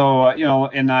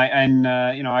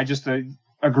just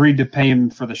agreed to pay him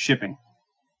for the shipping.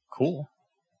 Cool.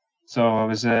 So it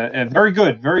was a very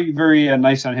good, very, very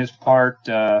nice on his part.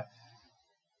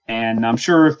 And I'm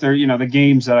sure if they're, the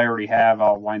games that I already have,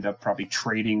 I'll wind up probably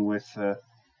trading with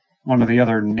one of the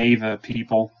other Neva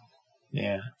people.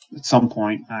 Yeah. At some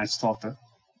point, I still have to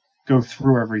go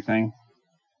through everything.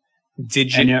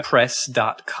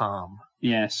 Digitpress.com.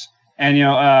 Yes.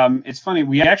 And, it's funny,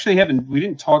 we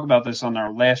didn't talk about this on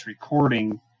our last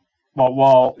recording, but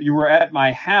while you were at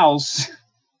my house,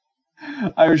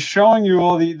 I was showing you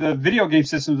all the video game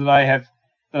systems that I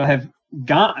have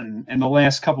gotten in the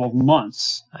last couple of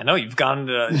months. I know you've gone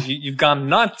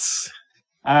nuts.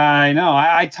 I know.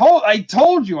 I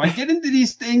told you I get into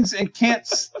these things and can't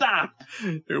stop.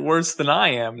 You're worse than I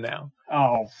am now.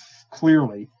 Oh,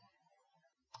 clearly.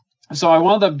 So I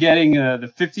wound up getting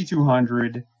the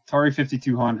 5200, Atari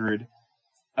 5200,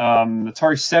 the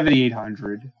Atari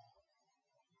 7800,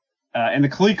 and the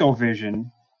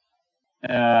ColecoVision.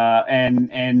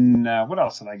 And what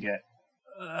else did I get?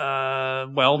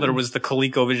 Well, there was the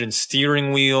ColecoVision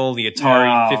steering wheel, the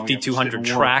Atari 5200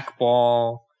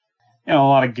 trackball. You know, a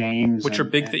lot of games. Which are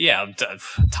big, a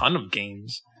ton of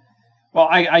games. Well,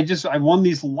 I won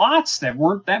these lots that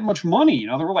weren't that much money. You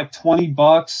know, they were like $20,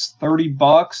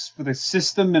 $30 for the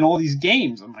system and all these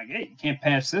games. I'm like, hey, you can't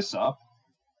pass this up.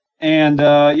 And,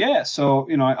 so,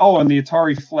 you know, and the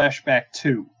Atari Flashback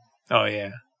 2. Oh,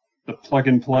 yeah. The plug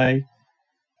and play.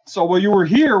 So while you were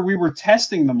here, we were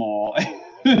testing them all.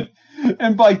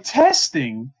 And by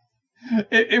testing,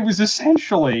 it was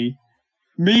essentially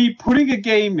me putting a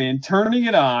game in, turning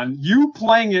it on, you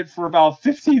playing it for about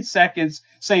 15 seconds,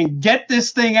 saying, get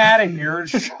this thing out of here, and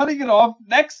shutting it off,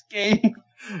 next game.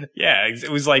 Yeah,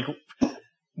 it was like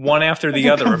one after the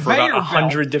other for about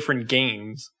 100 different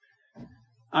games.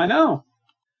 I know.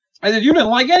 I said, you didn't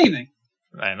like anything.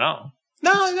 I know.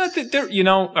 No, you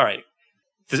know, all right.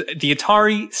 The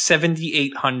Atari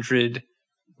 7800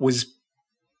 was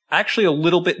actually a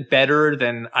little bit better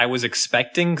than I was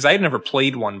expecting, because I had never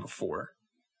played one before.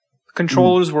 The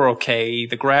controllers were okay.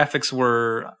 The graphics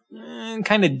were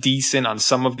kind of decent on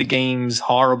some of the games,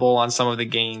 horrible on some of the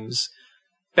games.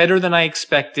 Better than I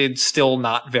expected, still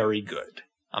not very good.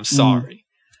 I'm sorry.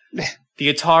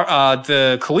 The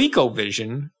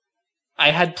ColecoVision,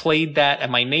 I had played that at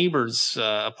my neighbor's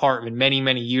apartment many,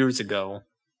 many years ago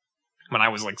when I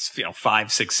was like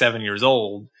 5, 6, 7 years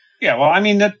old. Yeah, well, I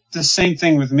mean, that's the same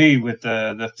thing with me with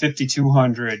the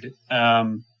 5200.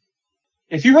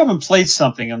 If you haven't played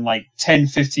something in like 10,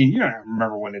 15, you don't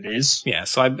remember what it is. Yeah,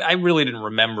 so I really didn't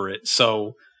remember it.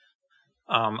 So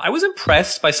I was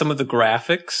impressed by some of the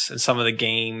graphics and some of the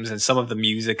games and some of the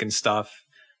music and stuff.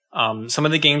 Some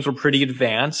of the games were pretty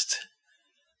advanced,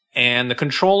 and the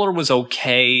controller was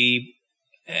okay.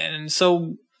 And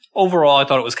so overall, I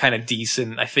thought it was kind of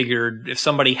decent. I figured if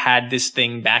somebody had this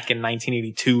thing back in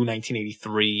 1982,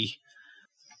 1983,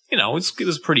 you know, it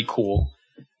was pretty cool.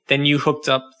 Then you hooked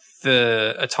up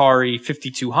the Atari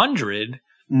 5200.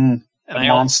 And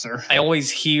monster. I always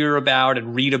hear about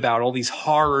and read about all these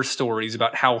horror stories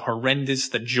about how horrendous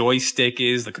the joystick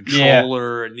is, the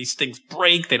controller, and these things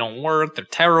break, they don't work, they're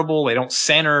terrible, they don't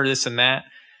center, this and that.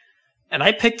 And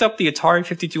I picked up the Atari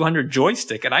 5200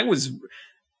 joystick, and I was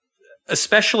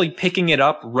especially picking it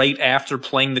up right after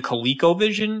playing the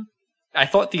ColecoVision. I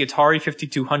thought the Atari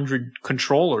 5200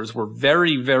 controllers were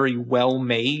very, very well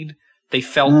made. They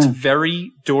felt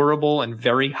very durable and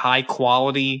very high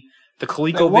quality. The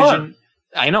ColecoVision,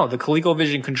 I know, the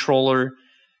ColecoVision controller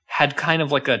had kind of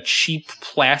like a cheap,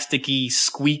 plasticky,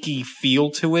 squeaky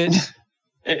feel to it.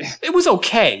 It was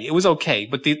okay. It was okay.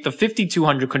 But the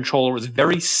 5200 controller was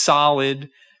very solid,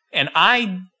 and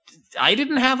I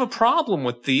didn't have a problem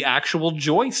with the actual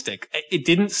joystick. It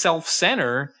didn't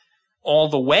self-center all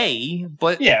the way,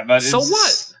 but so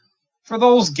what? For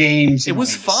those games, it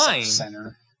was fine.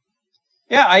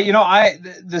 Yeah,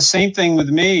 the same thing with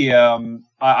me.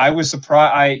 I was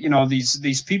surprised.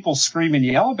 These people scream and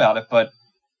yell about it, but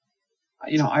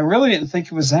I really didn't think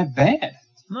it was that bad.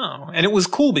 No, and it was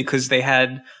cool because they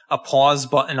had a pause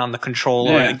button on the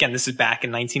controller. Yeah. Again, this is back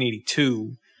in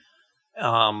 1982.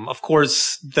 Of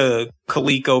course, the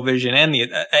ColecoVision and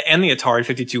the Atari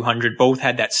 5200 both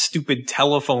had that stupid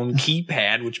telephone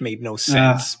keypad, which made no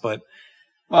sense. The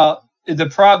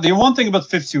one thing about the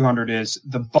 5200 is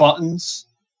the buttons,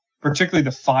 particularly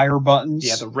the fire buttons.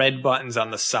 Yeah, the red buttons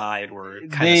on the side were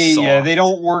kind of soft. Yeah, they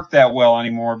don't work that well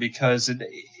anymore because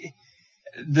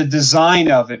the design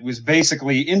of it was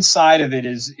basically inside of it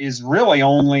is really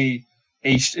only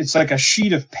it's like a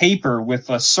sheet of paper with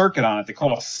a circuit on it. They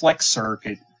call it a flex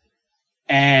circuit,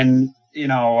 and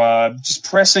just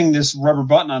pressing this rubber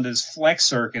button on this flex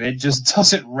circuit, it just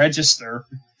doesn't register.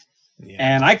 Yeah.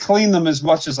 And I cleaned them as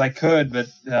much as I could, but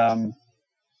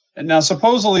now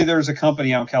supposedly there's a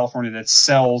company out in California that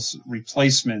sells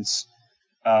replacements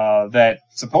that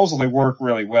supposedly work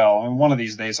really well. And one of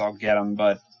these days I'll get them.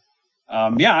 But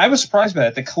I was surprised by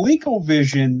that. The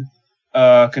ColecoVision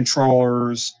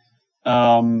controllers,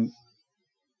 the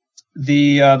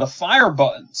fire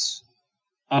buttons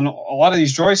on a lot of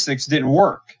these joysticks didn't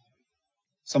work.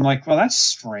 So I'm like, well, that's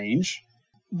strange.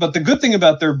 But the good thing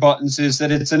about their buttons is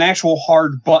that it's an actual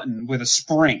hard button with a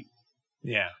spring.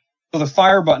 Yeah. So the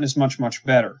fire button is much, much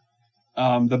better.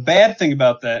 The bad thing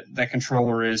about that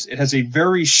controller is it has a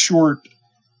very short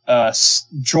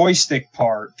joystick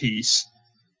piece.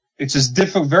 It's just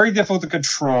very difficult to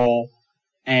control,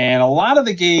 and a lot of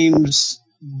the games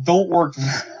don't work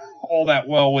all that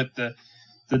well with the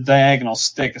diagonal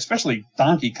stick, especially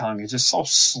Donkey Kong is just so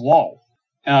slow.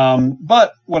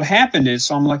 But what happened is,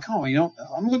 so I'm like, I'm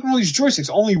looking at all these joysticks.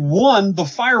 Only one, the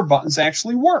fire buttons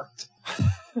actually worked.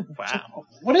 Wow. So,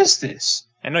 what is this?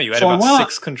 I know you had about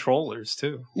 6 controllers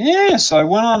too. Yeah, so I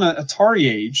went on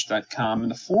AtariAge.com in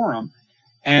the forum,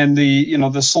 and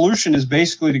the solution is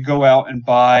basically to go out and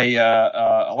buy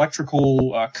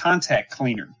electrical contact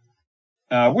cleaner,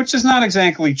 which is not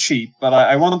exactly cheap, but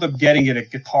I wound up getting it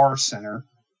at Guitar Center,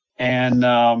 and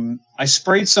I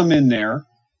sprayed some in there,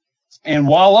 and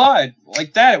voila,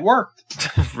 like that, it worked.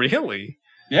 Really?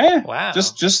 Yeah. Wow.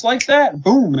 Just like that,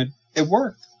 boom, it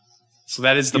worked. So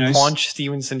that is the Paunch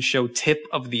Stevenson Show tip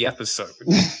of the episode.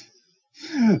 If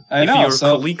your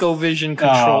ColecoVision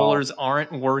controllers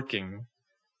aren't working,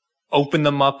 open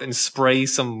them up and spray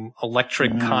some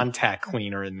electric contact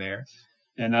cleaner in there.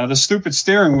 And the stupid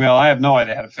steering wheel, I have no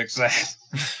idea how to fix that.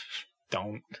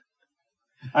 Don't.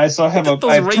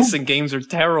 Those racing games are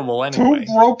terrible anyway.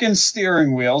 2 broken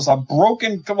steering wheels,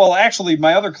 actually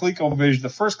my other ColecoVision, the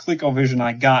first ColecoVision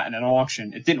I got in an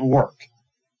auction, it didn't work.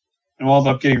 And wound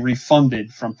up getting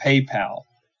refunded from PayPal.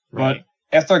 Right.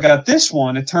 But after I got this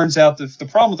one, it turns out that the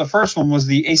problem with the first one was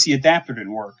the AC adapter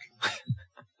didn't work.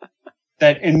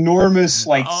 That enormous,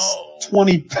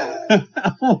 20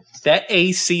 That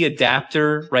AC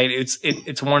adapter, right?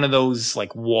 It's one of those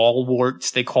wall warts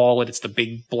they call it. It's the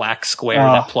big black square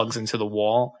that plugs into the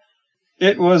wall.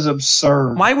 It was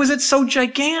absurd. Why was it so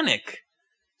gigantic?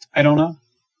 I don't know.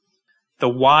 The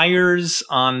wires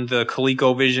on the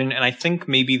ColecoVision, and I think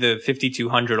maybe the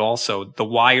 5200 also, the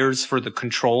wires for the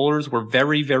controllers were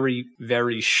very, very,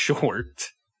 very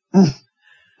short.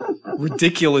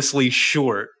 Ridiculously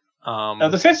short. Now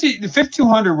the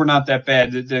 5200 were not that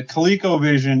bad. The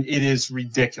ColecoVision, it is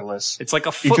ridiculous. It's like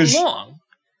a foot long.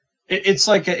 It's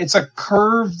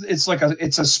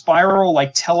a spiral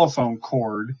telephone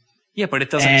cord. Yeah, but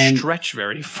it doesn't stretch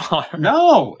very far.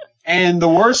 No, and the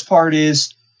worst part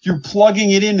is you're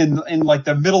plugging it in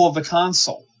the middle of the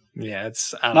console. Yeah,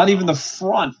 it's not even the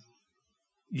front.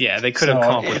 Yeah, they could have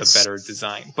come up with a better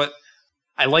design, but.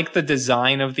 I like the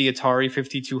design of the Atari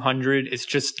 5200. It's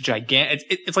just gigantic.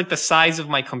 It's like the size of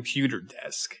my computer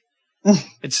desk.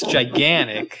 It's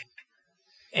gigantic.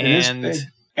 And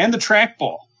the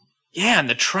trackball. Yeah, and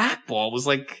the trackball was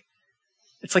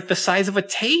it's like the size of a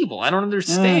table. I don't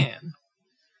understand.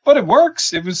 But it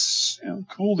works. It was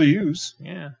cool to use.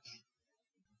 Yeah.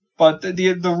 But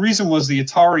the reason was the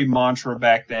Atari mantra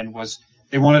back then was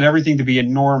they wanted everything to be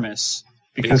enormous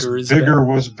because bigger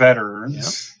was better. Yep.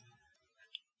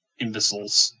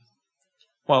 Imbeciles.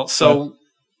 Well, so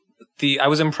I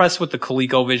was impressed with the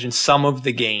ColecoVision, some of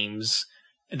the games,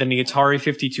 and then the Atari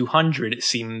 5200. It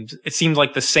seemed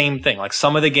like the same thing. Like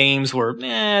some of the games were,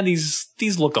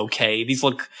 these look okay. These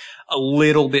look a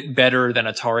little bit better than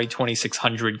Atari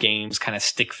 2600 games, kind of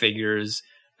stick figures.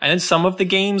 And then some of the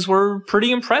games were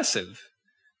pretty impressive.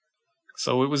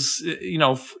 So it was,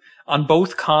 on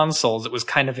both consoles, it was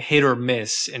kind of hit or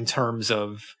miss in terms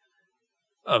of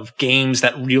games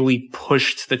that really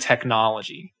pushed the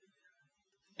technology.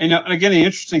 And again, the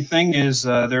interesting thing is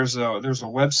there's a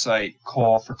website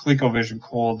for ColecoVision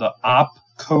called the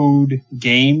Opcode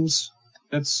Games.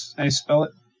 That's how you spell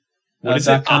it. What is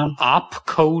it?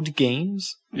 Opcode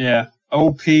Games? Yeah,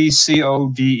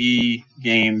 OPCODE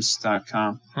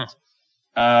Games.com.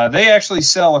 Huh. They actually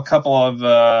sell a couple of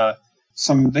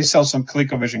they sell some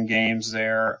ColecoVision games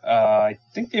there. I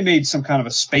think they made some kind of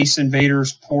a Space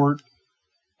Invaders port.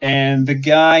 And the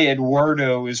guy,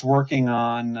 Eduardo, is working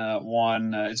on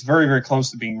one. It's very, very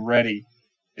close to being ready.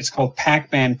 It's called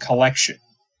Pac-Man Collection.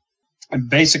 And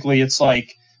basically, it's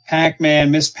like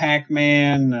Pac-Man, Miss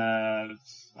Pac-Man, I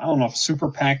don't know if Super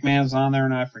Pac-Man's on there or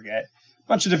not, I forget. A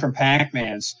bunch of different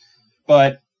Pac-Mans.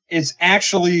 But it's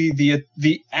actually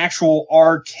the actual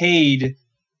arcade,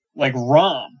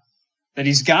 ROM that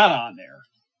he's got on there.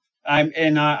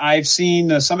 I've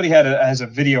seen, somebody has a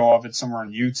video of it somewhere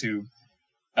on YouTube.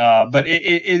 But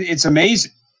it's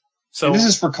amazing. So and this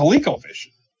is for ColecoVision.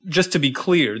 Just to be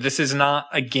clear, this is not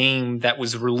a game that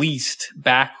was released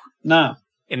back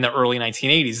in the early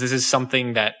 1980s. This is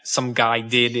something that some guy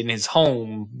did in his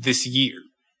home this year.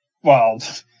 Well,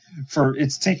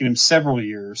 it's taken him several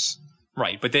years.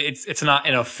 Right, but it's not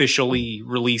an officially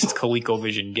released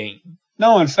ColecoVision game.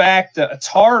 No, in fact,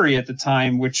 Atari at the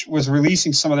time, which was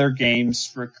releasing some of their games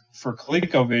for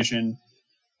ColecoVision,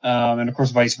 and of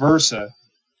course vice versa,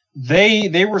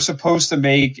 they were supposed to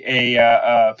make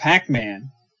a Pac-Man,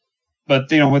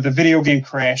 but with the video game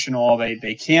crash and all,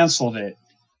 they canceled it.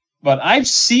 But I've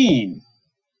seen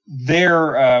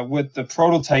their what the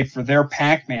prototype for their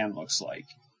Pac-Man looks like,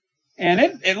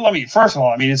 and first of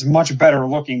all, it's much better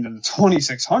looking than the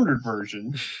 2600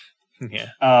 version. Yeah.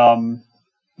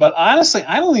 But honestly,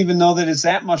 I don't even know that it's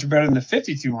that much better than the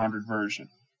 5200 version,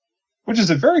 which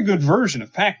is a very good version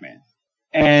of Pac-Man.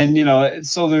 And,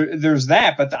 so there's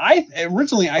that. But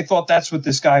originally I thought that's what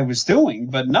this guy was doing.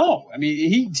 But no,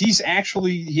 he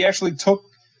actually took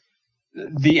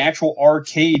the actual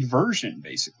arcade version,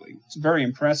 basically. It's very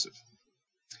impressive.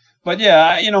 But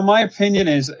yeah, my opinion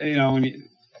is, the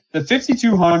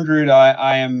 5200,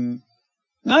 I am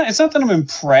not, it's not that I'm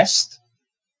impressed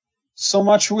so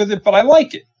much with it, but I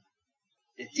like it.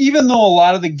 Even though a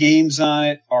lot of the games on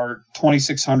it are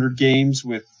 2600 games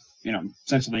with,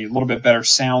 essentially a little bit better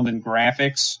sound and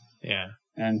graphics. Yeah.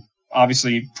 And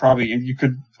obviously, probably you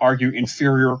could argue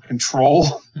inferior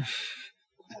control.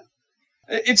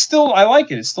 I like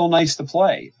it. It's still nice to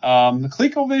play. The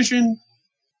ColecoVision,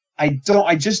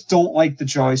 I just don't like the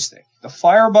joystick. The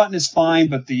fire button is fine,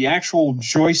 but the actual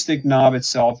joystick knob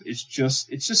itself it just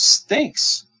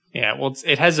stinks. Yeah, well,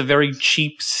 it has a very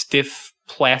cheap, stiff,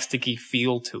 plasticky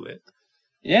feel to it.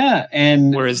 Yeah,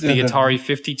 and whereas the Atari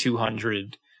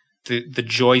 5200, the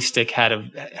joystick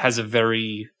has a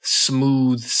very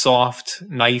smooth, soft,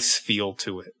 nice feel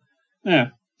to it. Yeah.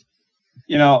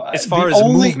 As far as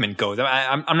movement goes,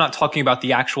 I'm not talking about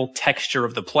the actual texture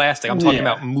of the plastic. I'm talking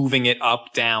about moving it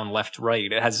up, down, left,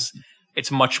 right. It's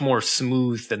much more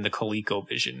smooth than the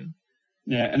ColecoVision.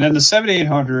 Yeah, and then the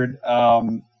 7800. I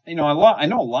know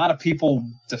a lot of people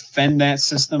defend that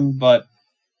system, but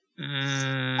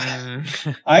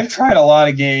I've tried a lot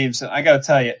of games, and I got to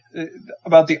tell you,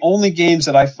 about the only games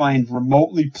that I find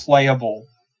remotely playable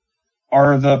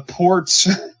are the ports.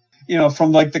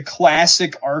 From like the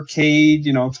classic arcade,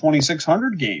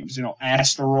 2600 games,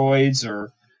 Asteroids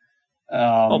or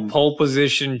Pole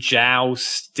Position,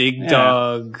 Joust, Dig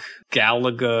Dug,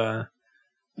 Galaga.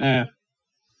 Yeah,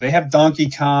 they have Donkey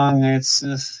Kong. It's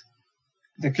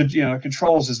the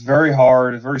controls is very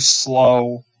hard, very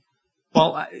slow.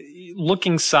 Well,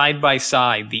 looking side by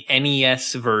side, the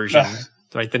NES version,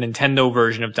 right, the Nintendo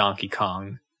version of Donkey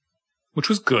Kong, which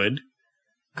was good.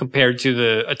 Compared to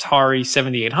the Atari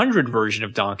 7800 version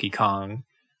of Donkey Kong,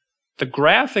 the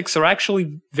graphics are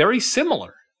actually very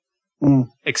similar.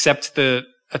 Except the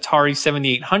Atari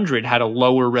 7800 had a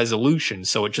lower resolution,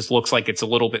 so it just looks like it's a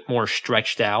little bit more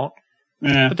stretched out.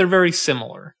 Yeah. But they're very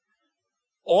similar.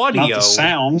 Audio. Not the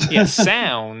sound. Yeah,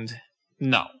 sound,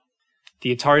 no.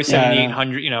 The Atari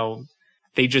 7800,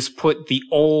 they just put the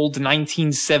old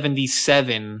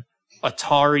 1977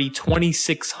 Atari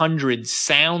 2600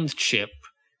 sound chip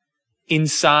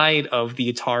inside of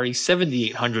the Atari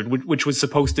 7800, which was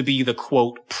supposed to be the,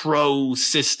 quote, pro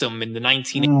system in the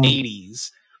 1980s.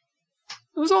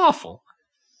 It was awful.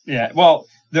 Yeah, well,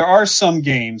 there are some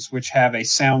games which have a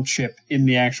sound chip in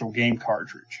the actual game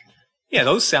cartridge. Yeah,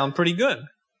 those sound pretty good.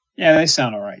 Yeah, they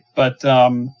sound all right. But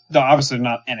obviously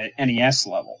not at NES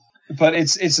level. But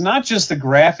it's not just the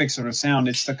graphics or the sound,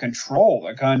 it's the control.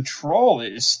 The control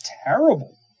is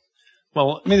terrible.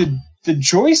 Well, the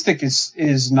joystick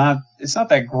is not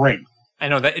that great. I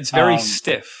know that it's very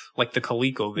stiff, like the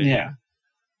ColecoVision. Yeah.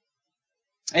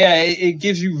 Yeah, it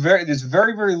gives you there's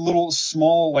very, very little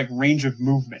small range of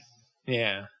movement.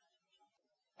 Yeah.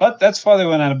 But that's why they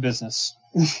went out of business.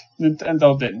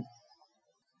 Nintendo didn't.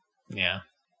 Yeah.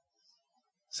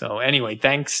 So anyway,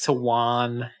 thanks to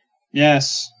Juan.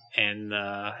 Yes. And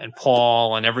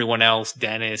Paul and everyone else,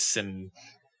 Dennis and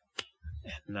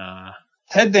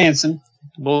Ted Danson.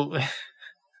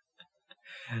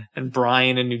 And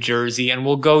Brian in New Jersey, and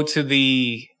we'll go to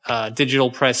the Digital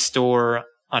Press store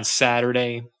on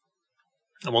Saturday,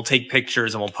 and we'll take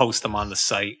pictures and we'll post them on the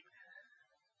site.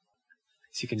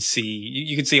 So you can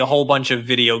see a whole bunch of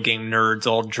video game nerds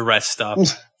all dressed up,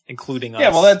 including us. Yeah,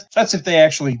 well, that's if they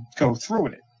actually go through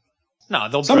with it. No,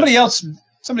 they'll somebody else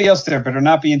there better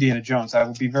not be Indiana Jones. I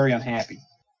will be very unhappy.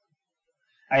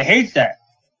 I hate that.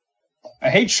 I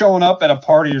hate showing up at a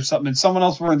party or something and someone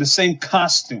else wearing the same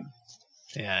costume.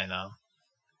 Yeah, I know.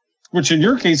 Which in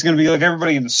your case is going to be like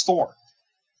everybody in the store.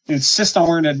 They insist on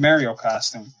wearing that Mario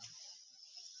costume.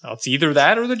 Well, it's either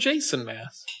that or the Jason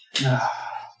mask.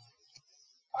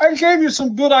 I gave you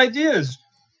some good ideas.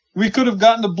 We could have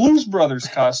gotten the Blues Brothers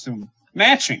costume.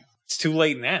 Matching. It's too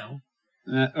late now.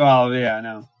 Well, yeah, I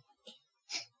know.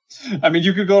 I mean,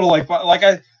 you could go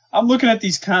to I'm looking at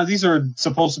these these are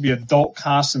supposed to be adult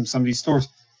costumes, some of these stores.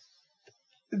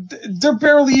 They're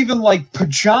barely even like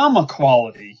pajama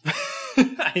quality.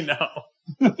 I know.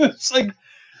 It's like,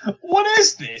 what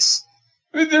is this?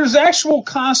 I mean, there's actual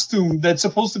costume that's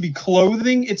supposed to be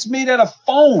clothing. It's made out of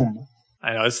foam.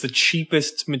 I know, it's the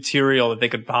cheapest material that they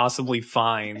could possibly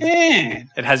find. Man.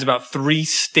 It has about 3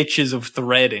 stitches of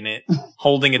thread in it,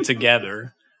 holding it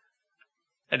together.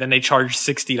 And then they charge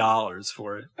 $60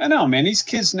 for it. I know, man. These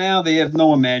kids now, they have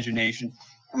no imagination.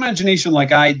 Imagination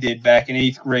like I did back in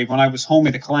 8th grade when I was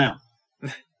Homie the Clown.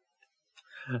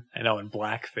 I know, in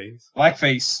blackface.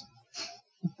 Blackface.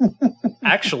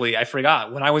 Actually, I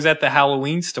forgot. When I was at the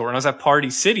Halloween store, and I was at Party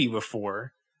City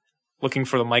before, looking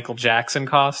for the Michael Jackson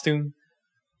costume,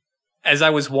 as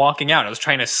I was walking out, I was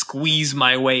trying to squeeze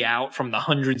my way out from the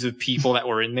hundreds of people that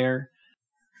were in there.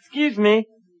 Excuse me.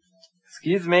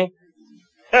 Excuse me.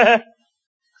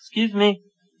 Excuse me.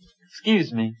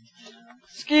 Excuse me.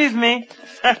 Excuse me.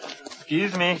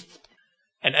 Excuse me.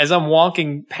 And as I'm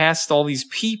walking past all these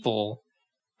people,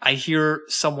 I hear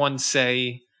someone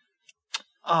say,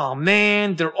 "Oh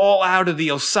man, they're all out of the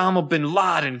Osama bin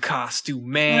Laden costume,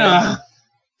 man."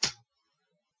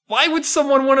 Why would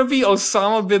someone want to be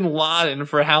Osama bin Laden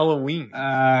for Halloween?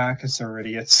 Because they're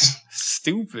idiots.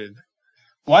 Stupid.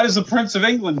 Why does the Prince of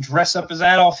England dress up as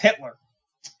Adolf Hitler?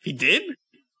 He did?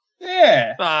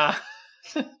 Yeah.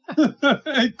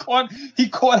 he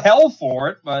caught hell for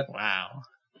it, but... Wow.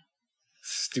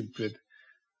 Stupid.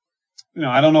 You know,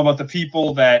 I don't know about the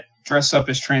people that dress up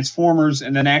as Transformers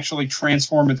and then actually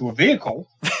transform into a vehicle.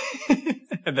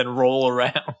 And then roll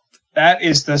around. That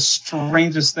is the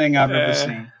strangest thing I've ever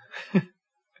seen.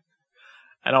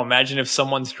 I don't imagine if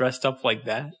someone's dressed up like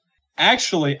that.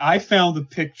 Actually, I found a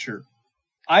picture.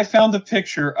 I found a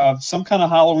picture of some kind of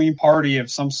Halloween party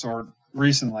of some sort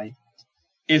recently.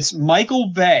 It's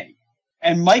Michael Bay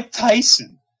and Mike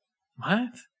Tyson.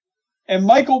 What? And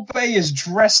Michael Bay is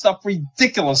dressed up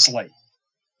ridiculously.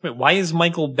 Wait, why is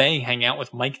Michael Bay hang out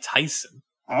with Mike Tyson?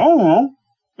 I don't know.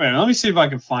 Wait, let me see if I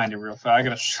can find it real fast. I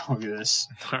gotta show you this.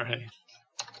 All right.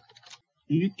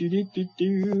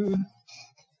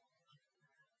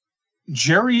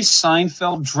 Jerry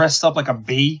Seinfeld dressed up like a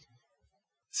bee.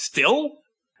 Still?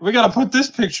 We gotta put this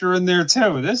picture in there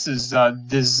too. This is a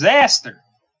disaster.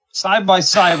 Side by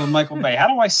side with Michael Bay. How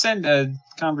do I send a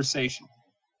conversation?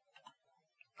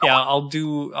 Yeah,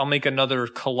 I'll make another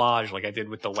collage like I did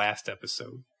with the last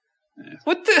episode. Yeah.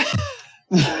 What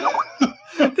the?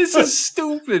 This is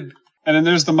stupid. And then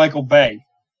there's the Michael Bay.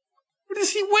 What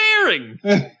is he wearing?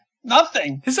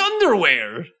 Nothing. His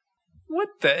underwear. What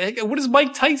the heck? What is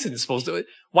Mike Tyson supposed to?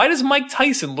 Why does Mike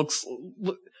Tyson look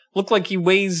like he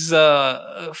weighs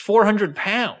 400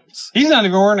 pounds? He's not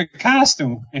even wearing a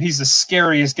costume, and he's the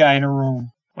scariest guy in the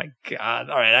room. My God!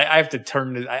 All right, I have to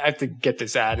turn this. I have to get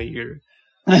this out of here.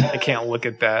 I can't look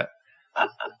at that.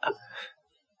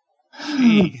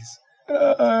 Jeez.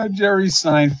 Jerry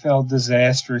Seinfeld,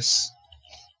 disastrous.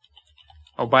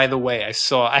 Oh, by the way,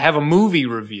 I have a movie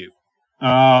review.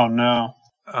 Oh no.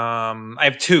 I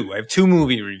have two. I have 2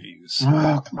 movie reviews.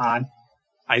 Oh, come on.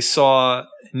 I saw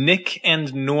Nick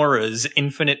and Nora's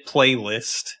Infinite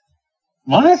Playlist.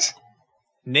 What?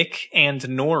 Nick and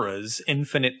Nora's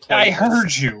Infinite Playlist. I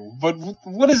heard you, but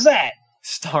what is that?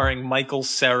 Starring Michael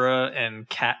Cera and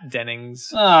Kat Dennings.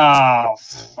 Oh, I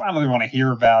don't even want to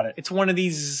hear about it. It's one of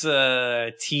these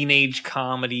teenage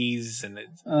comedies, and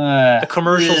the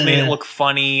commercials made it look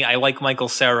funny. I like Michael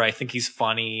Cera; I think he's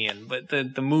funny, but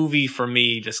the movie for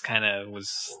me just kind of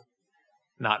was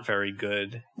not very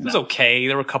good. It was okay.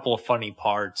 There were a couple of funny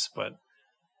parts, but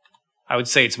I would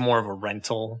say it's more of a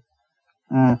rental.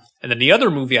 And then the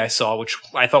other movie I saw, which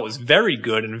I thought was very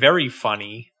good and very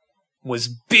funny, was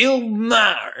Bill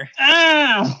Maher.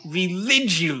 Oh!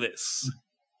 Religulous.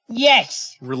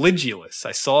 Yes. Religulous.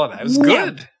 I saw that. It was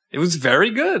good. It was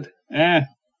very good. Yeah.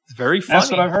 It's very funny.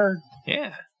 That's what I've heard.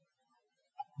 Yeah.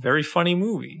 Very funny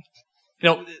movie. You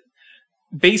know,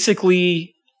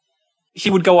 basically, he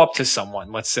would go up to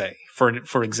someone, let's say,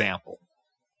 for example.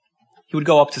 He would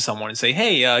go up to someone and say,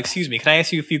 "Hey, excuse me, can I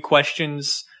ask you a few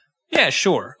questions?" "Yeah,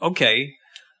 sure. Okay.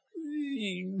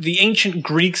 The ancient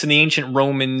Greeks and the ancient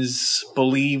Romans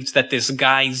believed that this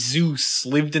guy Zeus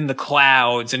lived in the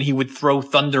clouds and he would throw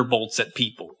thunderbolts at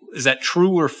people. Is that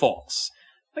true or false?"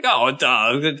 Like, "Oh,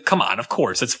 come on, of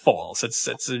course, it's false. It's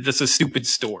just a stupid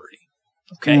story."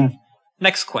 Okay.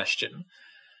 Next question.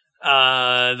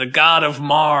 The god of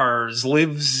Mars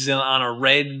lives on a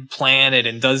red planet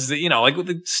and does like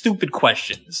the stupid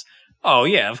questions. "Oh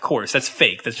yeah, of course, that's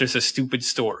fake. That's just a stupid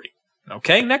story."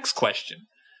 Okay, next question.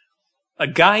 A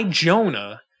guy,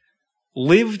 Jonah,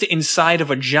 lived inside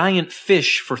of a giant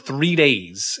fish for 3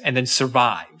 days and then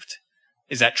survived.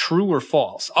 Is that true or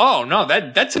false? Oh, no,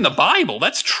 that's in the Bible.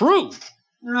 That's true.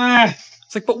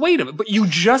 It's like, but wait a minute. But you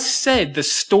just said the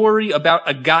story about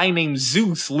a guy named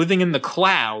Zeus living in the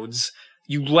clouds.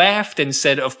 You laughed and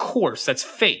said, of course, that's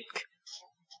fake.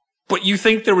 But you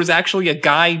think there was actually a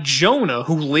guy, Jonah,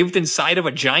 who lived inside of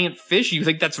a giant fish? You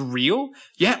think that's real?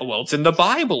 Yeah, well, it's in the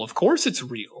Bible. Of course it's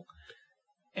real.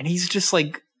 And he's just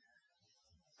like,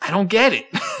 I don't get it.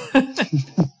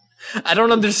 I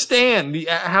don't understand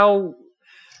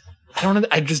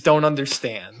I just don't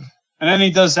understand. And then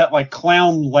he does that like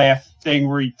clown laugh thing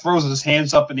where he throws his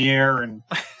hands up in the air and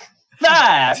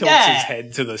tilts his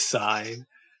head to the side.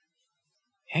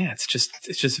 Yeah, it's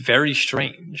just very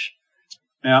strange.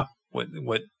 Yeah.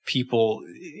 What people,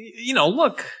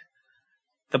 look,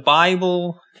 the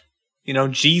Bible,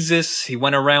 Jesus, he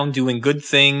went around doing good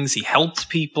things. He helped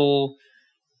people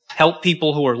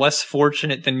who are less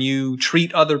fortunate than you,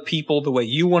 treat other people the way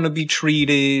you want to be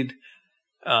treated.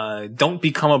 Don't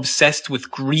become obsessed with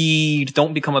greed.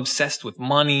 Don't become obsessed with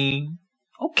money.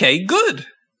 Okay, good.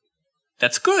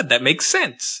 That's good. That makes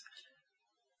sense.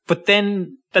 But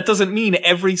then that doesn't mean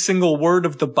every single word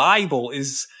of the Bible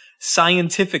is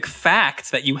scientific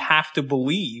fact that you have to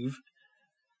believe.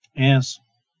 Yes.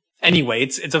 Anyway,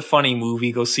 it's a funny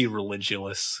movie. Go see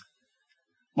Religulous.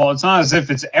 Well, it's not as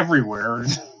if it's everywhere.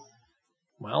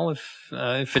 Well,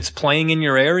 if it's playing in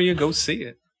your area, go see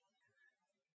it.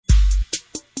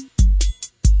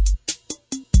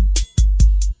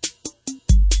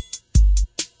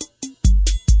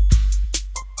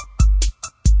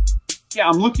 Yeah,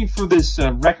 I'm looking for this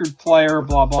record player,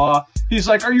 blah, blah. He's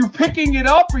like, are you picking it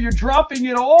up or you're dropping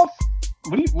it off?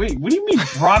 What do you mean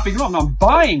dropping it off? I'm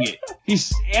buying it.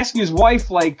 He's asking his wife,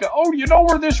 like, oh, do you know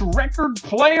where this record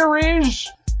player is?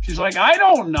 She's like, I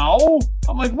don't know.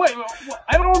 I'm like, wait,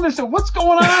 I don't understand. What's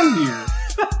going on here?